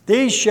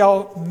 These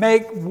shall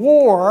make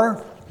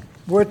war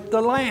with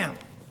the Lamb.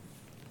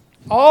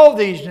 All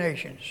these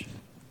nations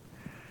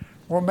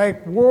will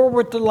make war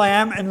with the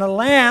Lamb, and the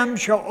Lamb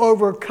shall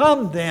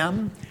overcome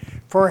them,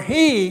 for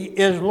he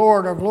is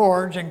Lord of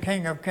lords and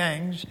King of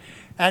kings,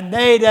 and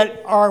they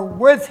that are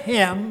with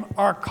him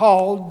are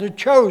called the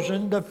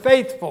chosen, the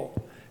faithful.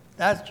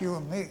 That's you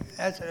and me.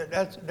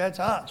 That's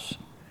us.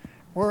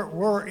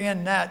 We're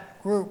in that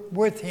group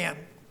with him.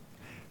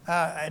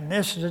 And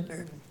this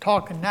is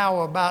talking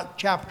now about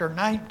chapter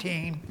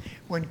 19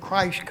 when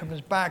Christ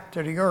comes back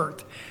to the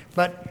earth.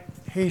 But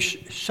he's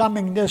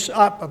summing this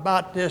up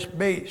about this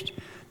beast,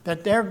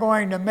 that they're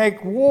going to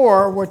make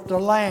war with the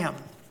Lamb.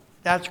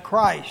 That's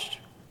Christ.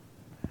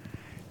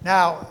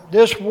 Now,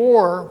 this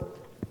war,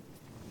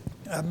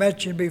 I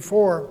mentioned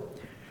before,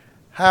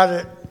 how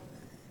that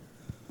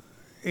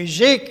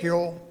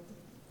Ezekiel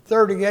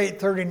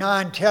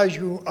 38-39 tells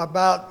you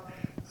about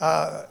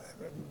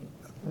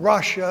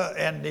Russia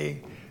and the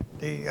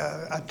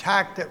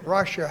attack that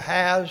Russia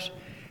has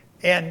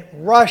and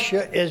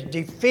Russia is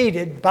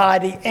defeated by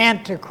the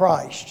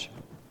Antichrist.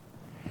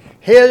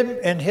 Him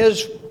and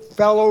his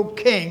fellow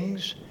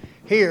kings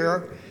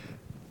here,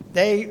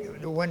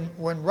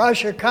 when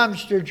Russia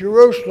comes to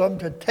Jerusalem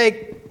to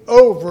take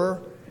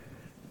over,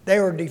 they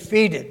were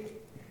defeated.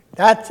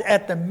 That's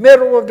at the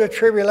middle of the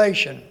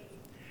tribulation.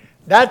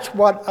 That's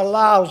what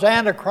allows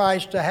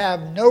Antichrist to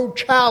have no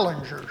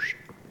challengers.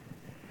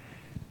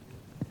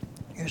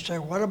 You say,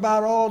 what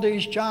about all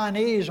these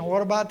Chinese and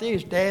what about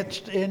these? That's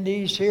in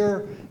these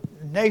here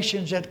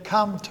nations that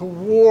come to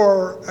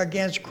war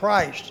against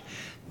Christ.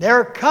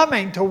 They're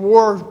coming to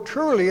war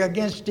truly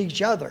against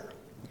each other.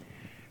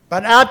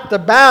 But at the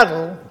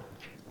battle,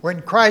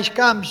 when Christ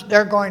comes,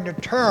 they're going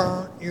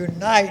to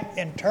unite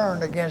and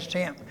turn against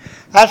him.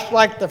 That's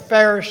like the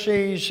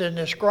Pharisees and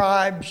the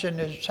scribes and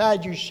the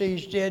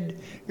Sadducees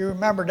did. You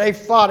remember, they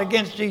fought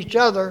against each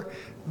other,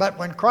 but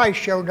when Christ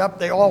showed up,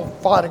 they all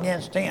fought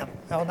against him.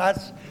 Well,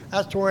 that's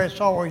the way it's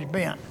always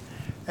been.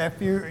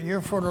 If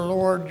you're for the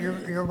Lord,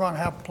 you're going to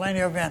have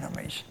plenty of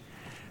enemies.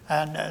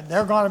 And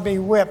they're going to be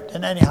whipped.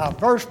 And anyhow,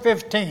 verse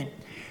 15.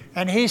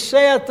 And he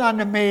saith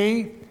unto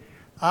me,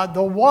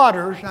 the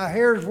waters, now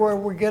here's where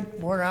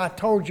where I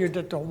told you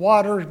that the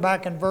waters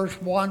back in verse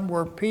 1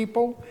 were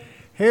people.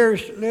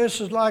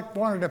 This is like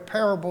one of the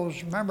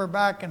parables. Remember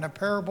back in the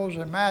parables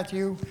in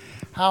Matthew,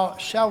 how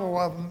several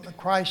of them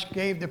Christ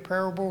gave the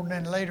parable and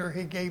then later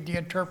he gave the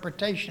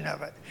interpretation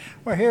of it.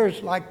 Well,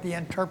 here's like the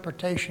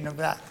interpretation of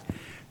that.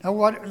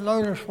 Now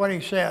notice what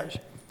he says.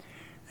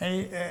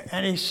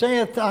 And he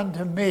saith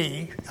unto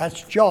me,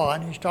 that's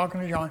John, he's talking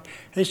to John,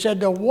 he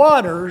said, the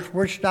waters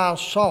which thou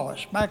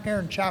sawest, back here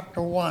in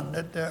chapter 1,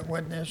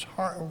 when this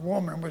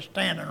woman was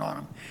standing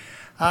on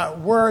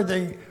them, where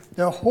the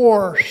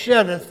whore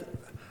sitteth,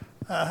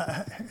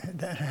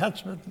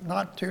 that's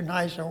not too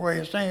nice a way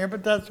of saying it,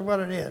 but that's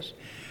what it is.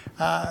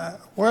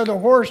 Where the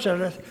whore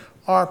sitteth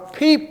are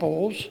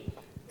peoples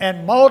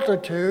and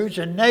multitudes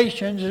and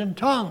nations and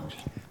tongues.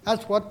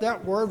 That's what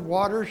that word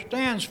water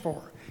stands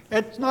for.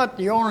 It's not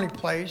the only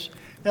place.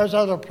 There's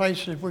other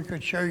places we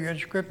could show you in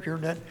Scripture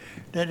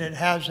that it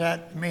has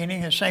that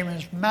meaning. The same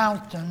as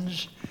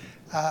mountains.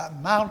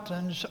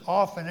 Mountains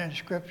often in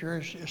Scripture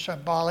is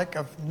symbolic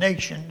of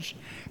nations,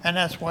 and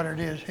that's what it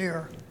is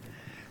here.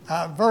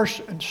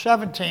 Verse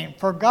 17,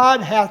 for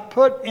God hath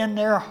put in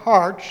their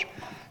hearts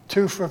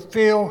to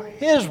fulfill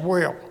his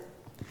will.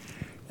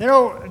 You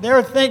know,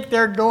 they think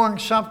they're doing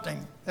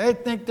something. They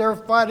think they're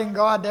fighting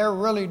God. They're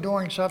really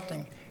doing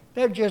something.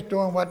 They're just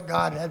doing what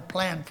God had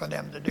planned for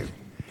them to do.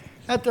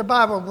 That the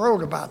Bible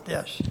wrote about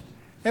this.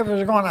 It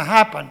was going to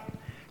happen,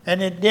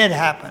 and it did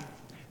happen,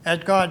 as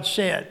God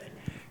said.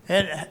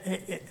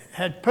 It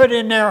had put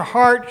in their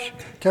hearts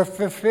to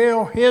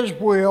fulfill his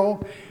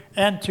will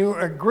and to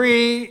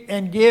agree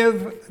and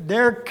give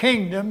their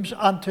kingdoms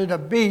unto the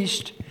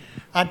beast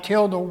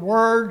until the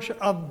words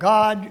of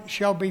God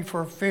shall be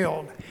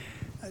fulfilled.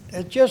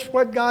 It's just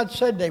what God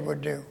said they would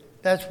do.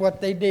 That's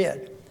what they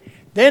did.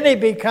 Then he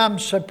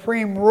becomes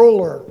supreme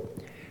ruler.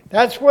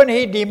 That's when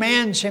he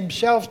demands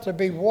himself to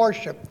be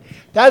worshipped.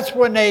 That's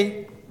when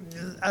they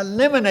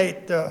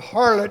eliminate the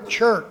harlot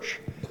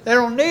church. They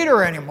don't need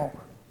her anymore.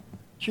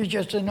 She's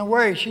just in the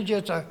way. She's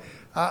just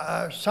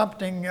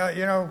something,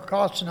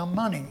 costing them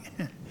money.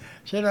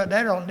 So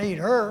they don't need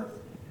her.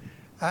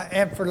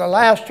 And for the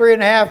last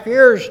 3.5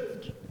 years,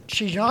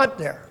 she's not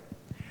there.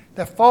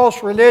 The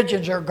false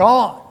religions are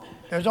gone.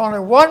 There's only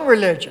one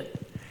religion,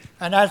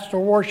 and that's the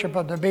worship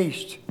of the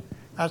beast.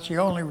 That's the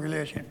only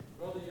religion.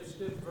 Brother, you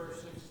skipped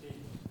verse 16.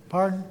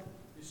 Pardon?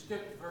 You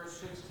skipped verse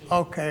 16.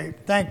 Okay,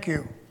 thank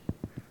you.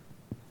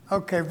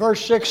 Okay,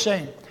 verse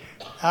 16.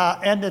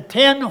 And the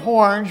 10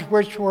 horns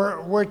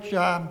which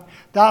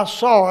thou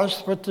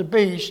sawest with the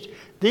beast,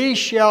 these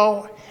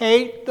shall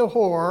hate the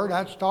whore.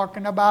 That's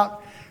talking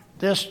about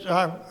this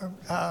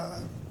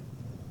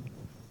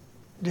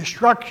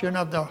destruction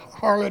of the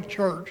harlot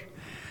church.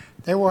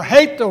 They will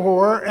hate the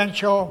whore and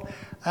shall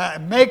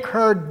make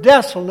her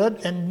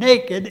desolate and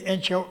naked,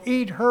 and shall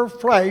eat her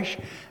flesh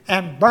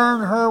and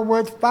burn her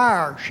with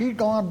fire. She's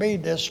going to be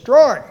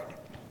destroyed.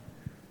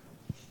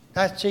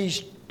 That's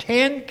these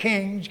 10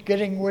 kings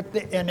getting with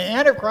and the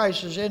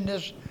Antichrist is in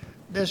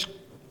this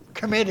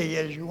committee,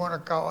 as you want to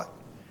call it.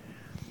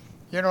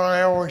 You know,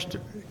 I always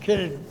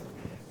kidded.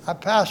 I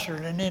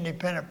pastored an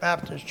independent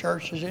Baptist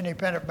church.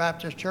 Independent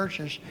Baptist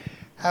churches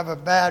have a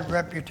bad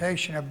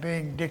reputation of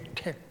being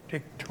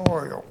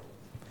dictatorial.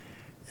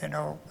 You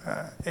know,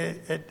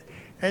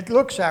 it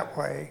looks that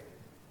way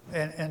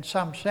in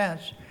some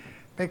sense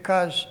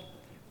because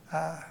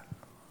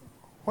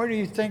where do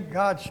you think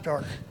God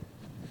started?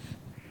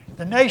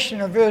 The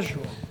nation of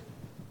Israel.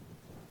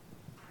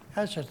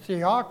 That's a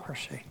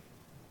theocracy.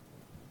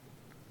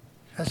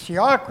 A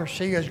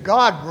theocracy is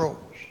God rules.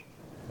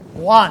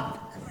 One.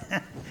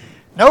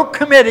 No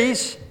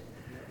committees,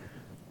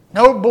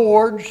 no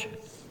boards.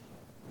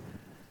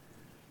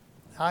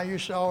 I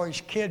used to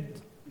always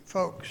kid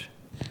folks.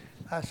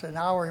 I said,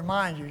 I'll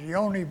remind you, the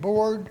only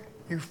board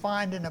you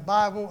find in the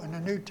Bible, in the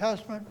New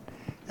Testament,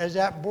 as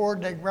that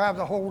board they grabbed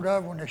a hold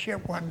of when the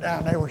ship went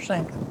down. They were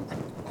sinking.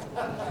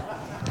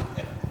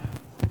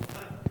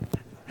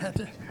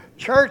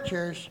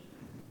 Churches,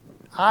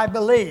 I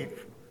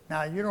believe,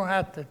 now you don't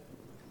have to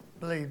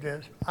believe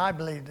this, I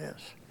believe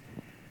this.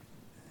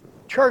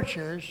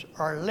 Churches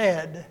are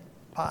led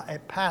by a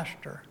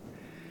pastor,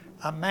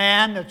 a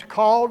man that's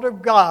called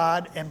of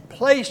God and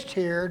placed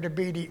here to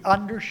be the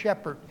under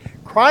shepherd.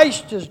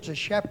 Christ is the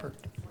shepherd.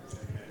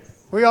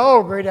 We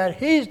all agree that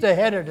He's the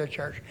head of the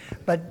church.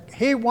 But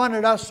He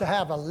wanted us to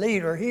have a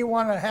leader. He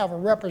wanted to have a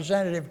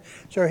representative,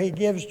 so He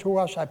gives to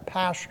us a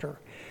pastor.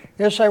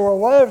 You say, well,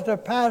 what if the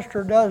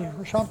pastor does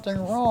something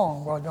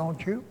wrong? Well,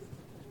 don't you?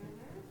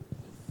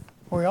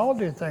 We all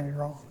do things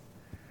wrong.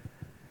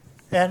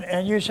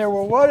 And you say,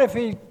 well, what if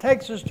he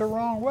takes us the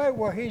wrong way?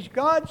 Well, he's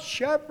God's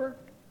shepherd.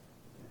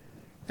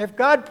 If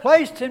God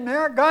placed him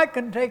there, God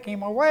can take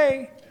him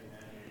away.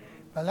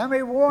 But let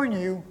me warn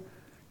you,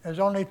 there's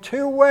only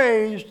two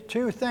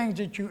things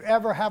that you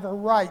ever have a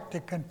right to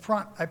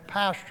confront a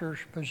pastor's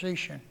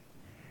position.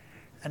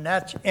 And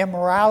that's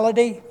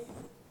immorality,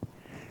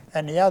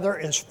 and the other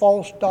is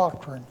false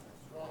doctrine.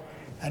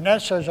 And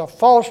that says a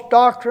false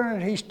doctrine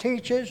that he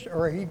teaches,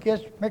 or he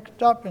gets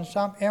mixed up in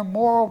some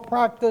immoral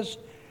practice,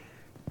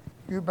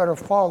 you better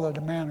follow the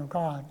man of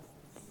God.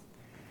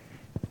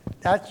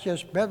 That's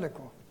just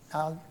biblical.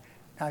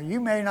 Now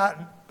you may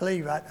not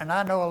believe that, and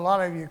I know a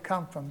lot of you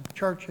come from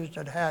churches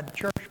that had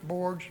church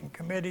boards and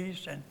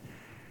committees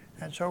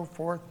and so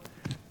forth,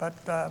 but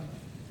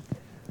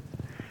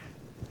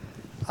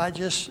I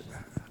just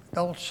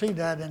don't see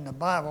that in the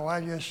Bible.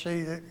 I just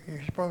see that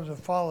you're supposed to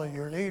follow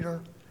your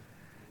leader,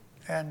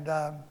 and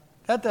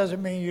that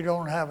doesn't mean you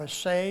don't have a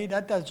say.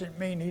 That doesn't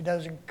mean he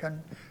doesn't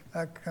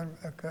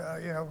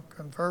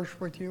converse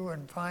with you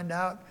and find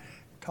out,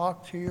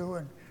 talk to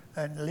you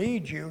and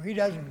lead you. He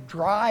doesn't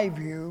drive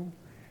you.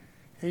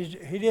 He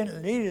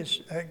didn't lead us,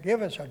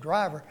 give us a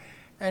driver.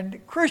 And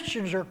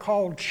Christians are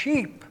called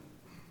sheep.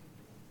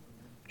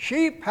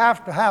 Sheep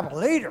have to have a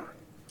leader.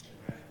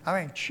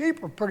 I mean,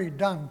 sheep are pretty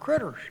dumb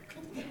critters.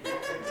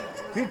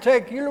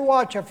 You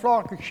watch a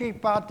flock of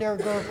sheep out there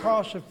go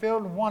across the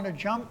field and want to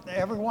jump,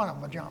 every one of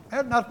them will jump.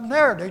 There's nothing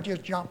there, they're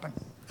just jumping.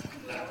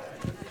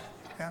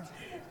 Yeah.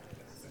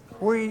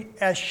 We,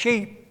 as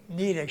sheep,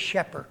 need a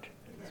shepherd.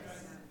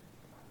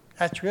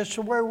 That's just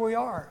the way we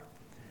are.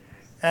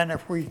 And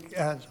if we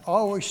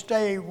always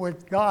stay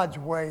with God's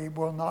way,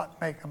 we'll not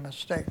make a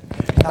mistake.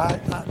 Now,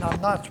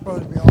 I'm not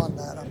supposed to be on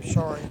that, I'm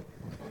sorry.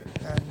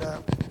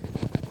 And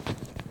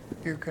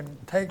you can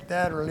take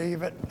that or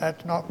leave it.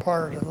 That's not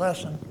part of the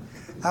lesson.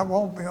 I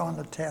won't be on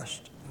the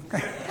test.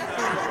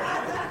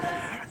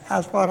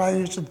 That's what I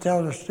used to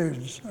tell the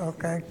students,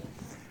 okay?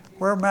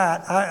 Where am I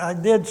at? I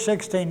did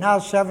 16, now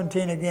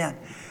 17 again.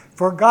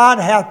 For God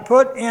hath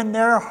put in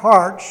their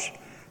hearts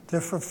to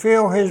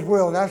fulfill His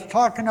will. That's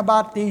talking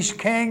about these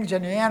kings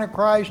and the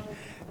Antichrist.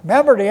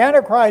 Remember, the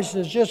Antichrist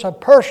is just a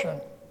person.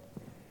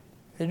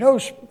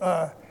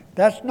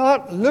 That's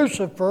not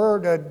Lucifer,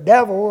 the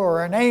devil,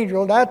 or an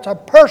angel. That's a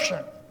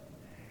person.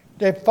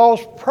 The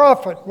false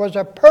prophet was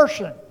a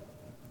person.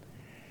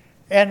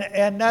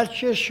 And that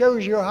just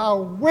shows you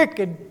how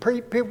wicked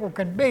people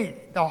can be.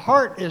 The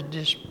heart is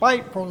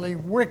despitefully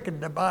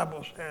wicked, the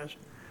Bible says.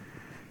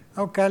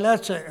 Okay,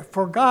 let's say,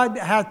 for God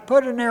hath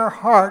put in their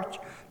hearts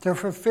to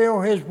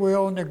fulfill His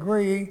will and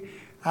agree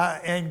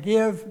and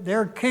give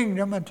their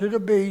kingdom unto the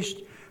beast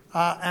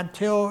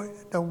until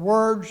the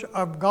words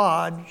of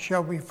God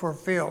shall be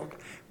fulfilled.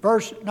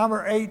 Verse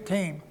number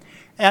 18.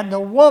 And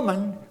the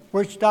woman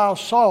which thou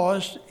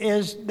sawest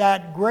is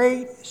that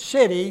great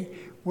city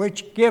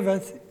which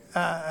giveth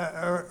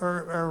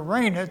or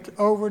reigneth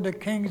over the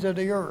kings of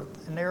the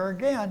earth. And there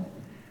again,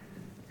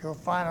 you'll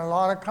find a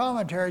lot of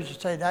commentaries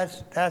that say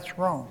that's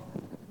Rome.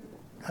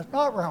 That's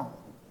not Rome.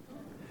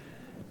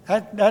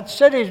 That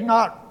city's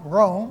not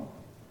Rome.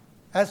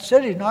 That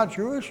city's not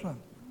Jerusalem.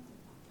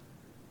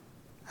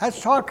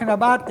 That's talking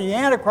about the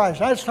Antichrist.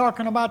 That's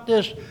talking about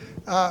this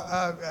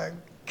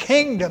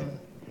kingdom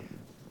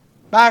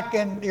back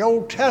in the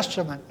Old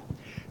Testament.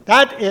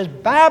 That is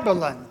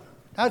Babylon.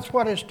 That's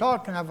what it's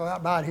talking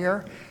about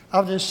here,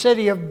 of the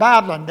city of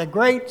Babylon, the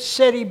great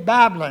city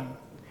Babylon,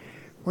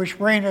 which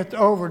reigneth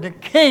over the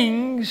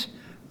kings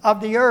of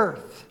the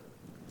earth.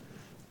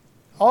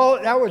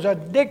 That was a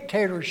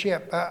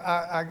dictatorship,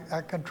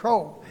 a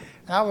control.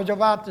 And I was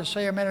about to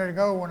say a minute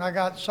ago when I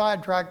got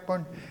sidetracked,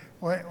 when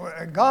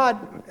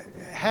God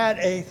had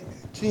a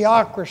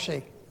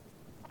theocracy.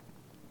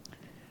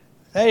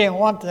 They didn't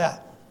want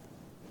that.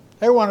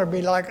 They want to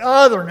be like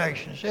other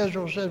nations.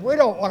 Israel says, we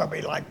don't want to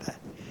be like that.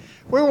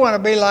 We want to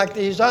be like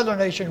these other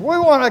nations. We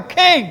want a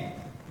king.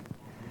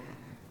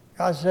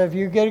 God said, if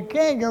you get a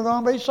king, you're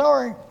going to be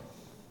sorry.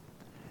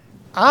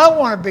 I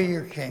want to be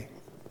your king.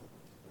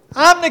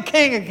 I'm the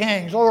King of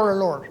Kings, Lord of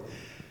Lords.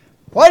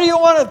 Why do you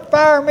want to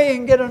fire me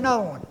and get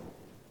another one?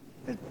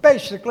 It's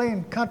basically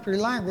in country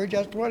language,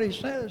 that's what he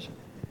says.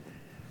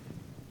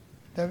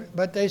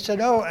 But they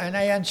said, oh, and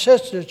they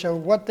insisted. So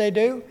what they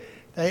do,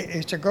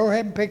 they said, go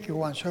ahead and pick you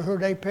one. So who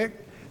they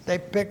picked? They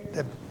picked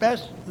the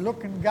best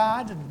looking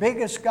guy, the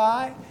biggest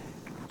guy.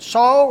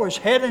 Saul was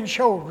head and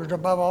shoulders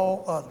above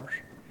all others.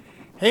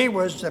 He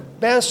was the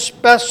best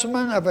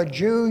specimen of a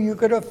Jew you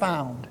could have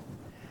found.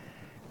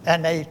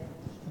 And they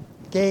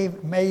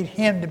made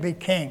him to be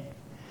king.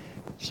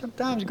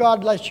 Sometimes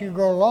God lets you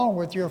go along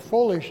with your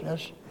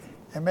foolishness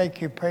and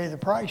make you pay the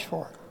price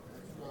for it.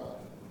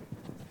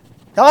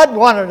 God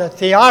wanted a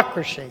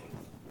theocracy.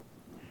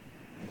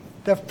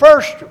 The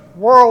first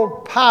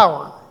world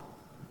power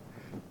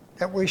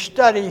that we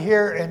study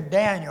here in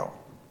Daniel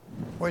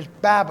was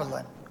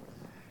Babylon.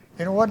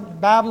 You know what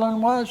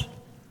Babylon was?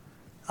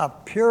 A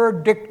pure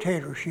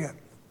dictatorship.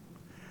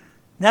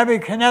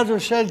 Nebuchadnezzar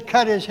said,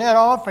 cut his head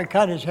off, and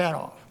cut his head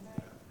off.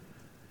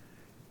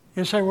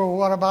 You say, well,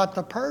 what about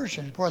the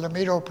Persians? Well, the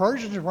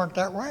Medo-Persians weren't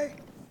that way.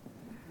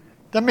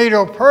 The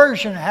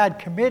Medo-Persian had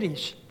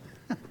committees.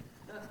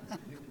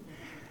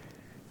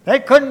 They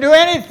couldn't do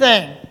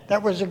anything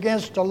that was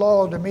against the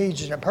law of the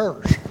Medes and the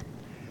Persians.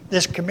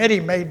 This committee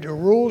made the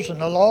rules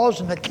and the laws,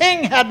 and the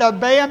king had to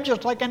obey them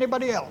just like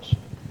anybody else.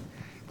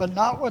 But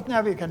not with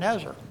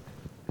Nebuchadnezzar.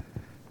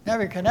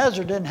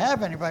 Nebuchadnezzar didn't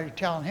have anybody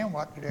telling him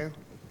what to do.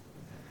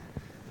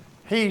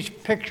 He's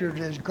pictured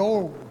as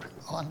gold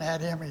on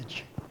that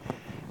image.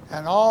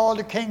 And all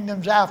the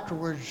kingdoms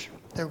afterwards,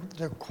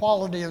 the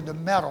quality of the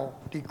metal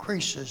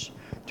decreases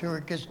till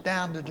it gets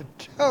down to the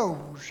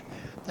toes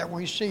that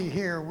we see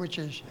here, which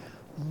is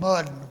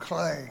mud and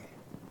clay.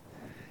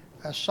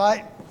 A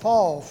sight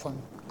fall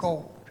from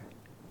gold.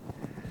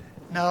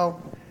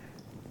 Now,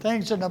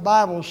 things in the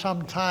Bible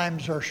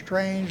sometimes are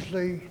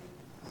strangely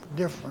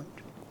different.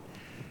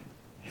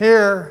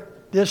 Here,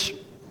 this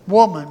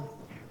woman,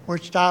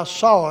 which thou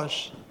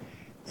sawest,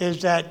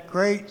 is that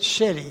great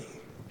city.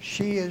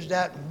 She is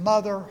that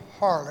mother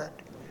harlot.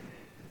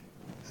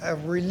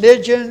 Of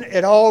religion,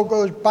 it all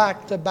goes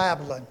back to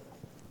Babylon.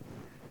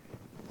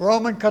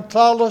 Roman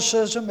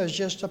Catholicism is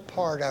just a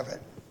part of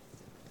it.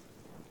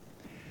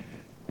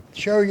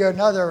 Show you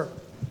another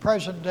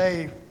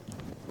present-day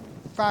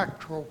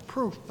factual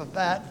proof of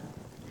that.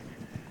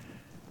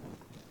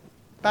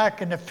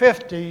 Back in the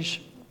 50s,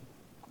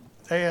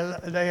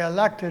 they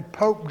elected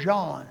Pope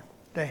John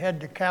to head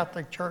the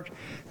Catholic Church.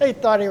 They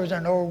thought he was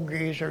an old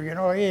geezer. You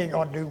know, he ain't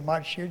going to do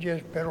much. You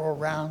just fiddle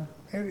around.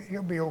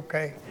 He'll be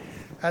okay.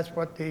 That's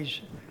what these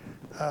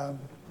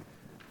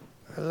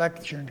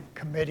election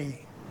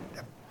committee,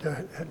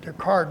 the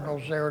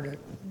cardinals there,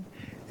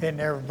 in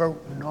there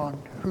voting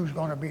on who's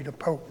going to be the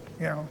Pope.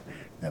 You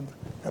know,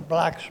 the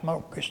black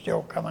smoke is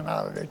still coming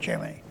out of the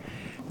chimney.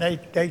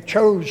 They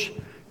chose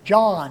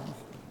John.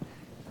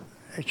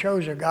 They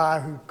chose a guy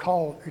who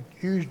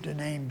used the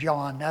name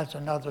John. That's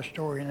another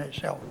story in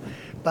itself.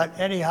 But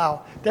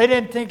anyhow, they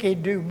didn't think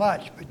he'd do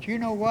much. But you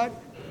know what?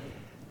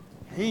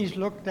 He's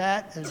looked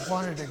at as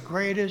one of the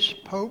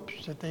greatest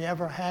popes that they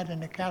ever had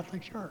in the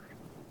Catholic Church.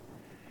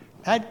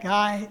 That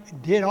guy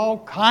did all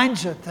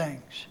kinds of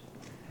things.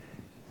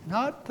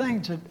 Not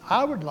things that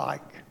I would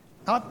like.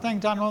 Not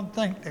things I don't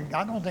think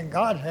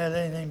God had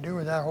anything to do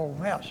with that whole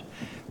mess.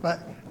 But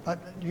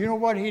you know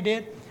what he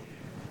did?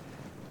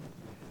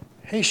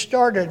 He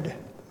started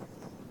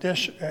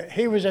this,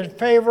 he was in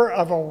favor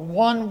of a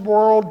one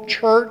world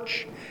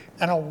church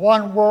and a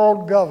one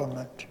world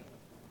government.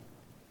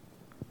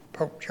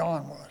 Pope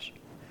John was.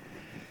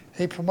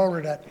 He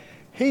promoted that.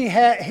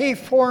 He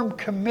formed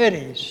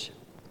committees.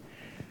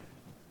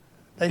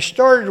 They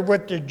started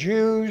with the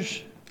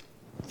Jews.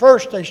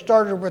 First, they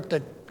started with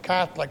the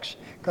Catholics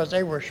because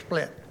they were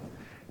split.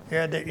 You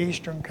had the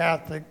Eastern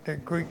Catholic, the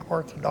Greek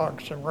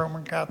Orthodox, and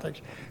Roman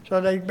Catholics. So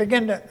they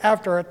begin to,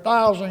 after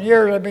 1,000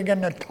 years, they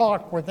begin to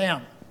talk with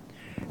them.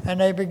 And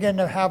they begin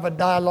to have a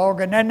dialogue.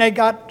 And then they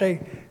got the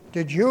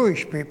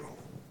Jewish people.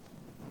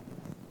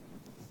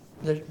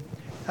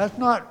 That's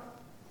not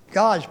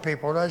God's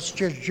people. That's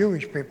just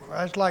Jewish people.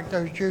 That's like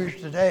those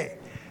Jews today.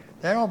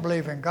 They don't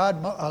believe in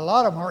God. A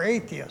lot of them are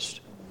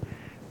atheists.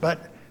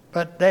 But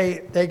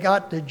they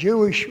got the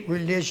Jewish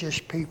religious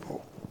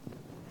people.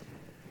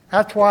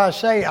 That's why I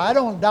say I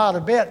don't doubt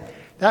a bit.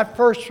 That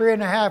first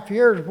 3.5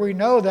 years, we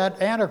know that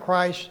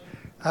Antichrist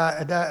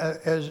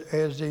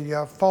is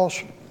the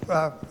false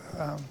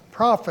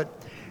prophet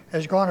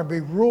is going to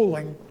be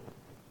ruling,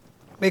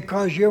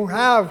 because you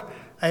have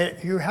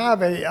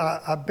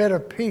a bit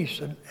of peace.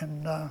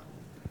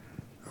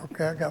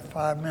 Okay, I got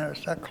 5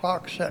 minutes. That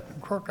clock's setting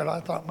crooked.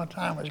 I thought my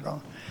time was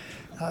gone.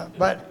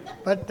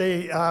 But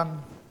the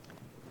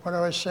what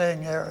I was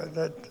saying there,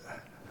 that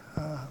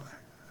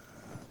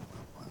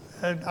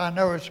and I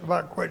know it's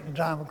about quitting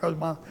time because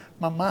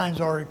my mind's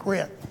already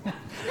quit.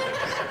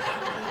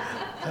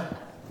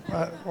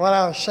 What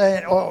I was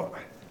saying,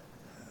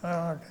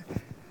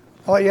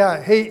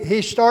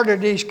 he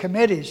started these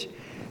committees.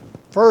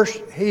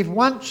 First, he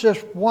wants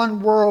this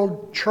one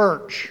world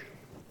church.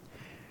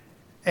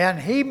 And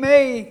he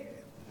may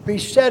be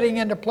setting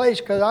into place,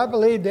 because I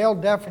believe they'll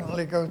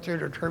definitely go through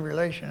the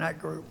tribulation, that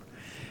group.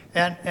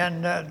 And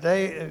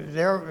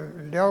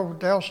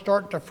they'll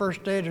start the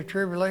first day of the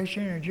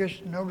tribulation and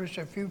just notice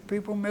a few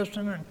people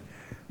missing and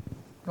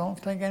don't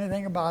think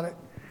anything about it.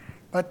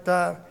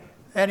 But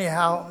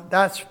anyhow,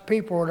 that's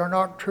people that are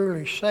not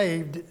truly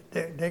saved.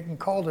 They can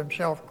call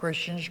themselves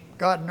Christians.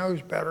 God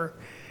knows better.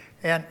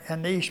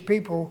 And these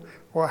people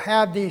will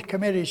have these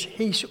committees.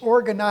 He's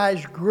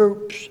organized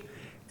groups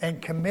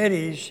and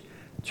committees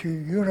to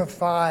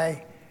unify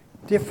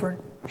different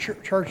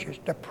churches.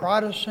 The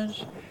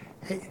Protestants,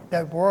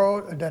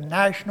 the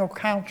National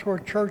Council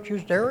of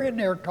Churches, they're in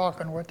there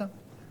talking with them.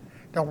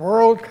 The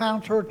World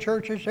Council of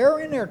Churches, they're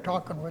in there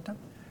talking with them.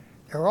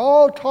 They're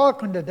all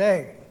talking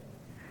today.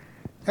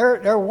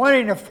 They're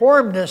wanting to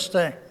form this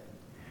thing.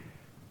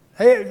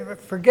 Hey,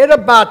 forget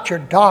about your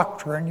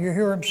doctrine. You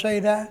hear them say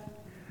that?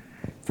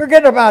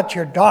 Forget about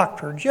your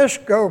doctrine.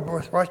 Just go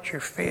with what you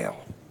feel.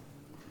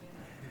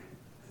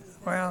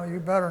 Well, you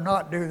better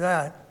not do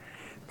that.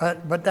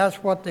 But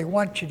that's what they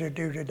want you to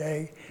do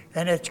today.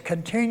 And it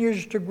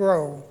continues to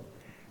grow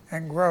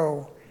and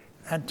grow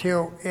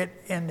until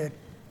in the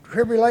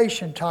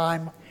tribulation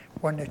time,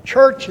 when the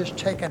church is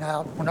taken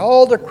out, when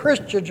all the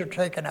Christians are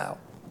taken out,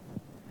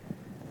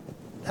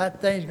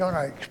 that thing's going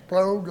to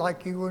explode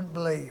like you wouldn't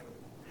believe.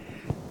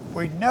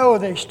 We know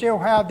they still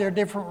have their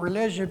different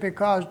religions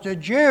because the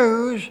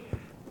Jews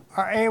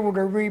are able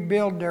to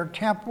rebuild their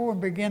temple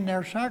and begin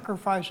their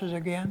sacrifices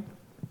again.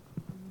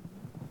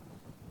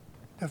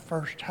 The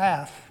first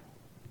half,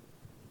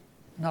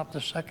 not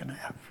the second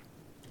half.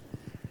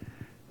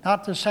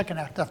 Not the second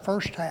half, the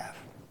first half.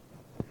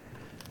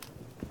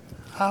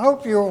 I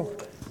hope you'll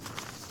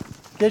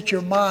get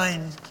your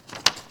mind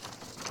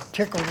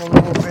tickled a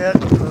little bit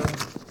or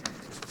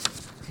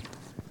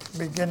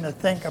begin to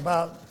think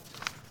about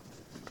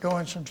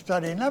doing some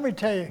study. And let me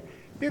tell you,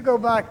 if you go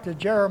back to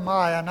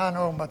Jeremiah, and I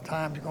know my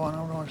time's going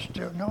on,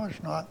 no,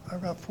 it's not.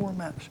 I've got 4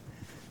 minutes.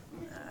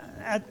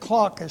 That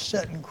clock is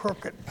sitting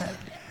crooked.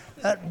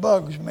 That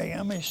bugs me.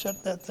 Let me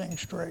set that thing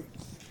straight.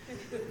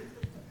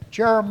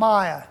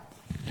 Jeremiah,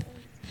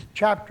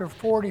 chapter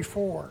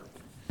 44.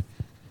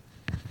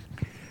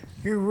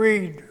 You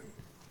read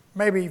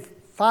maybe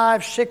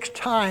 5, 6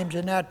 times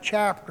in that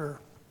chapter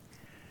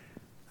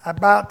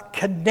about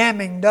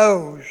condemning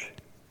those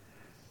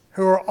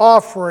who are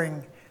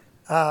offering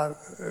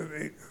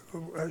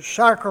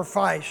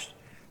sacrifice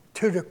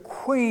to the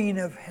Queen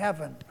of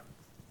Heaven.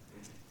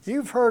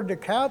 You've heard the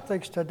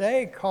Catholics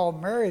today call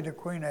Mary the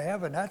Queen of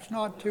Heaven. That's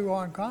not too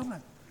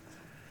uncommon.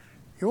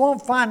 You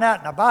won't find that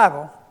in the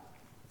Bible.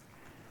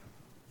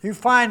 You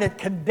find it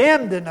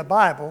condemned in the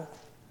Bible.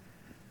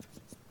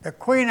 The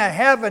Queen of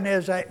Heaven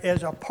is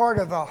a part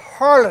of a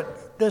harlot,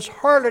 this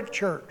harlot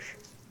church.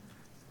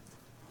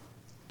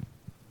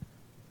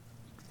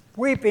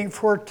 Weeping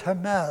for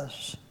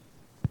Tammuz.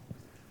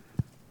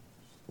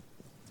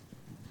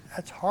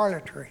 That's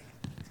harlotry.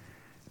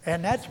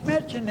 And that's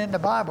mentioned in the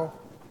Bible.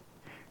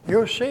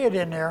 You'll see it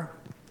in there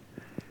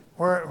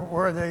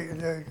where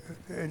the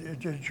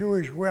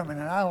Jewish women,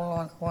 and I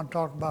don't want to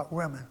talk about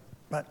women,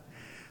 but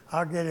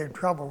I'll get in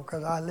trouble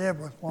because I live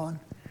with one.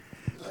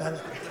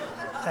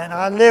 And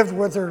I lived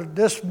with her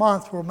this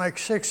month, will make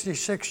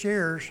 66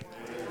 years.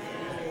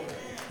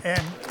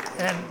 And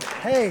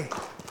hey,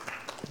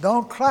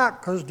 don't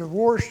clap because the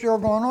war's still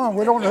going on.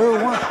 We don't know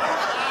who won.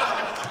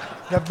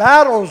 The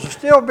battle's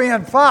still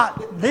being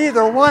fought.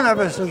 Neither one of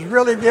us has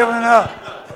really given up.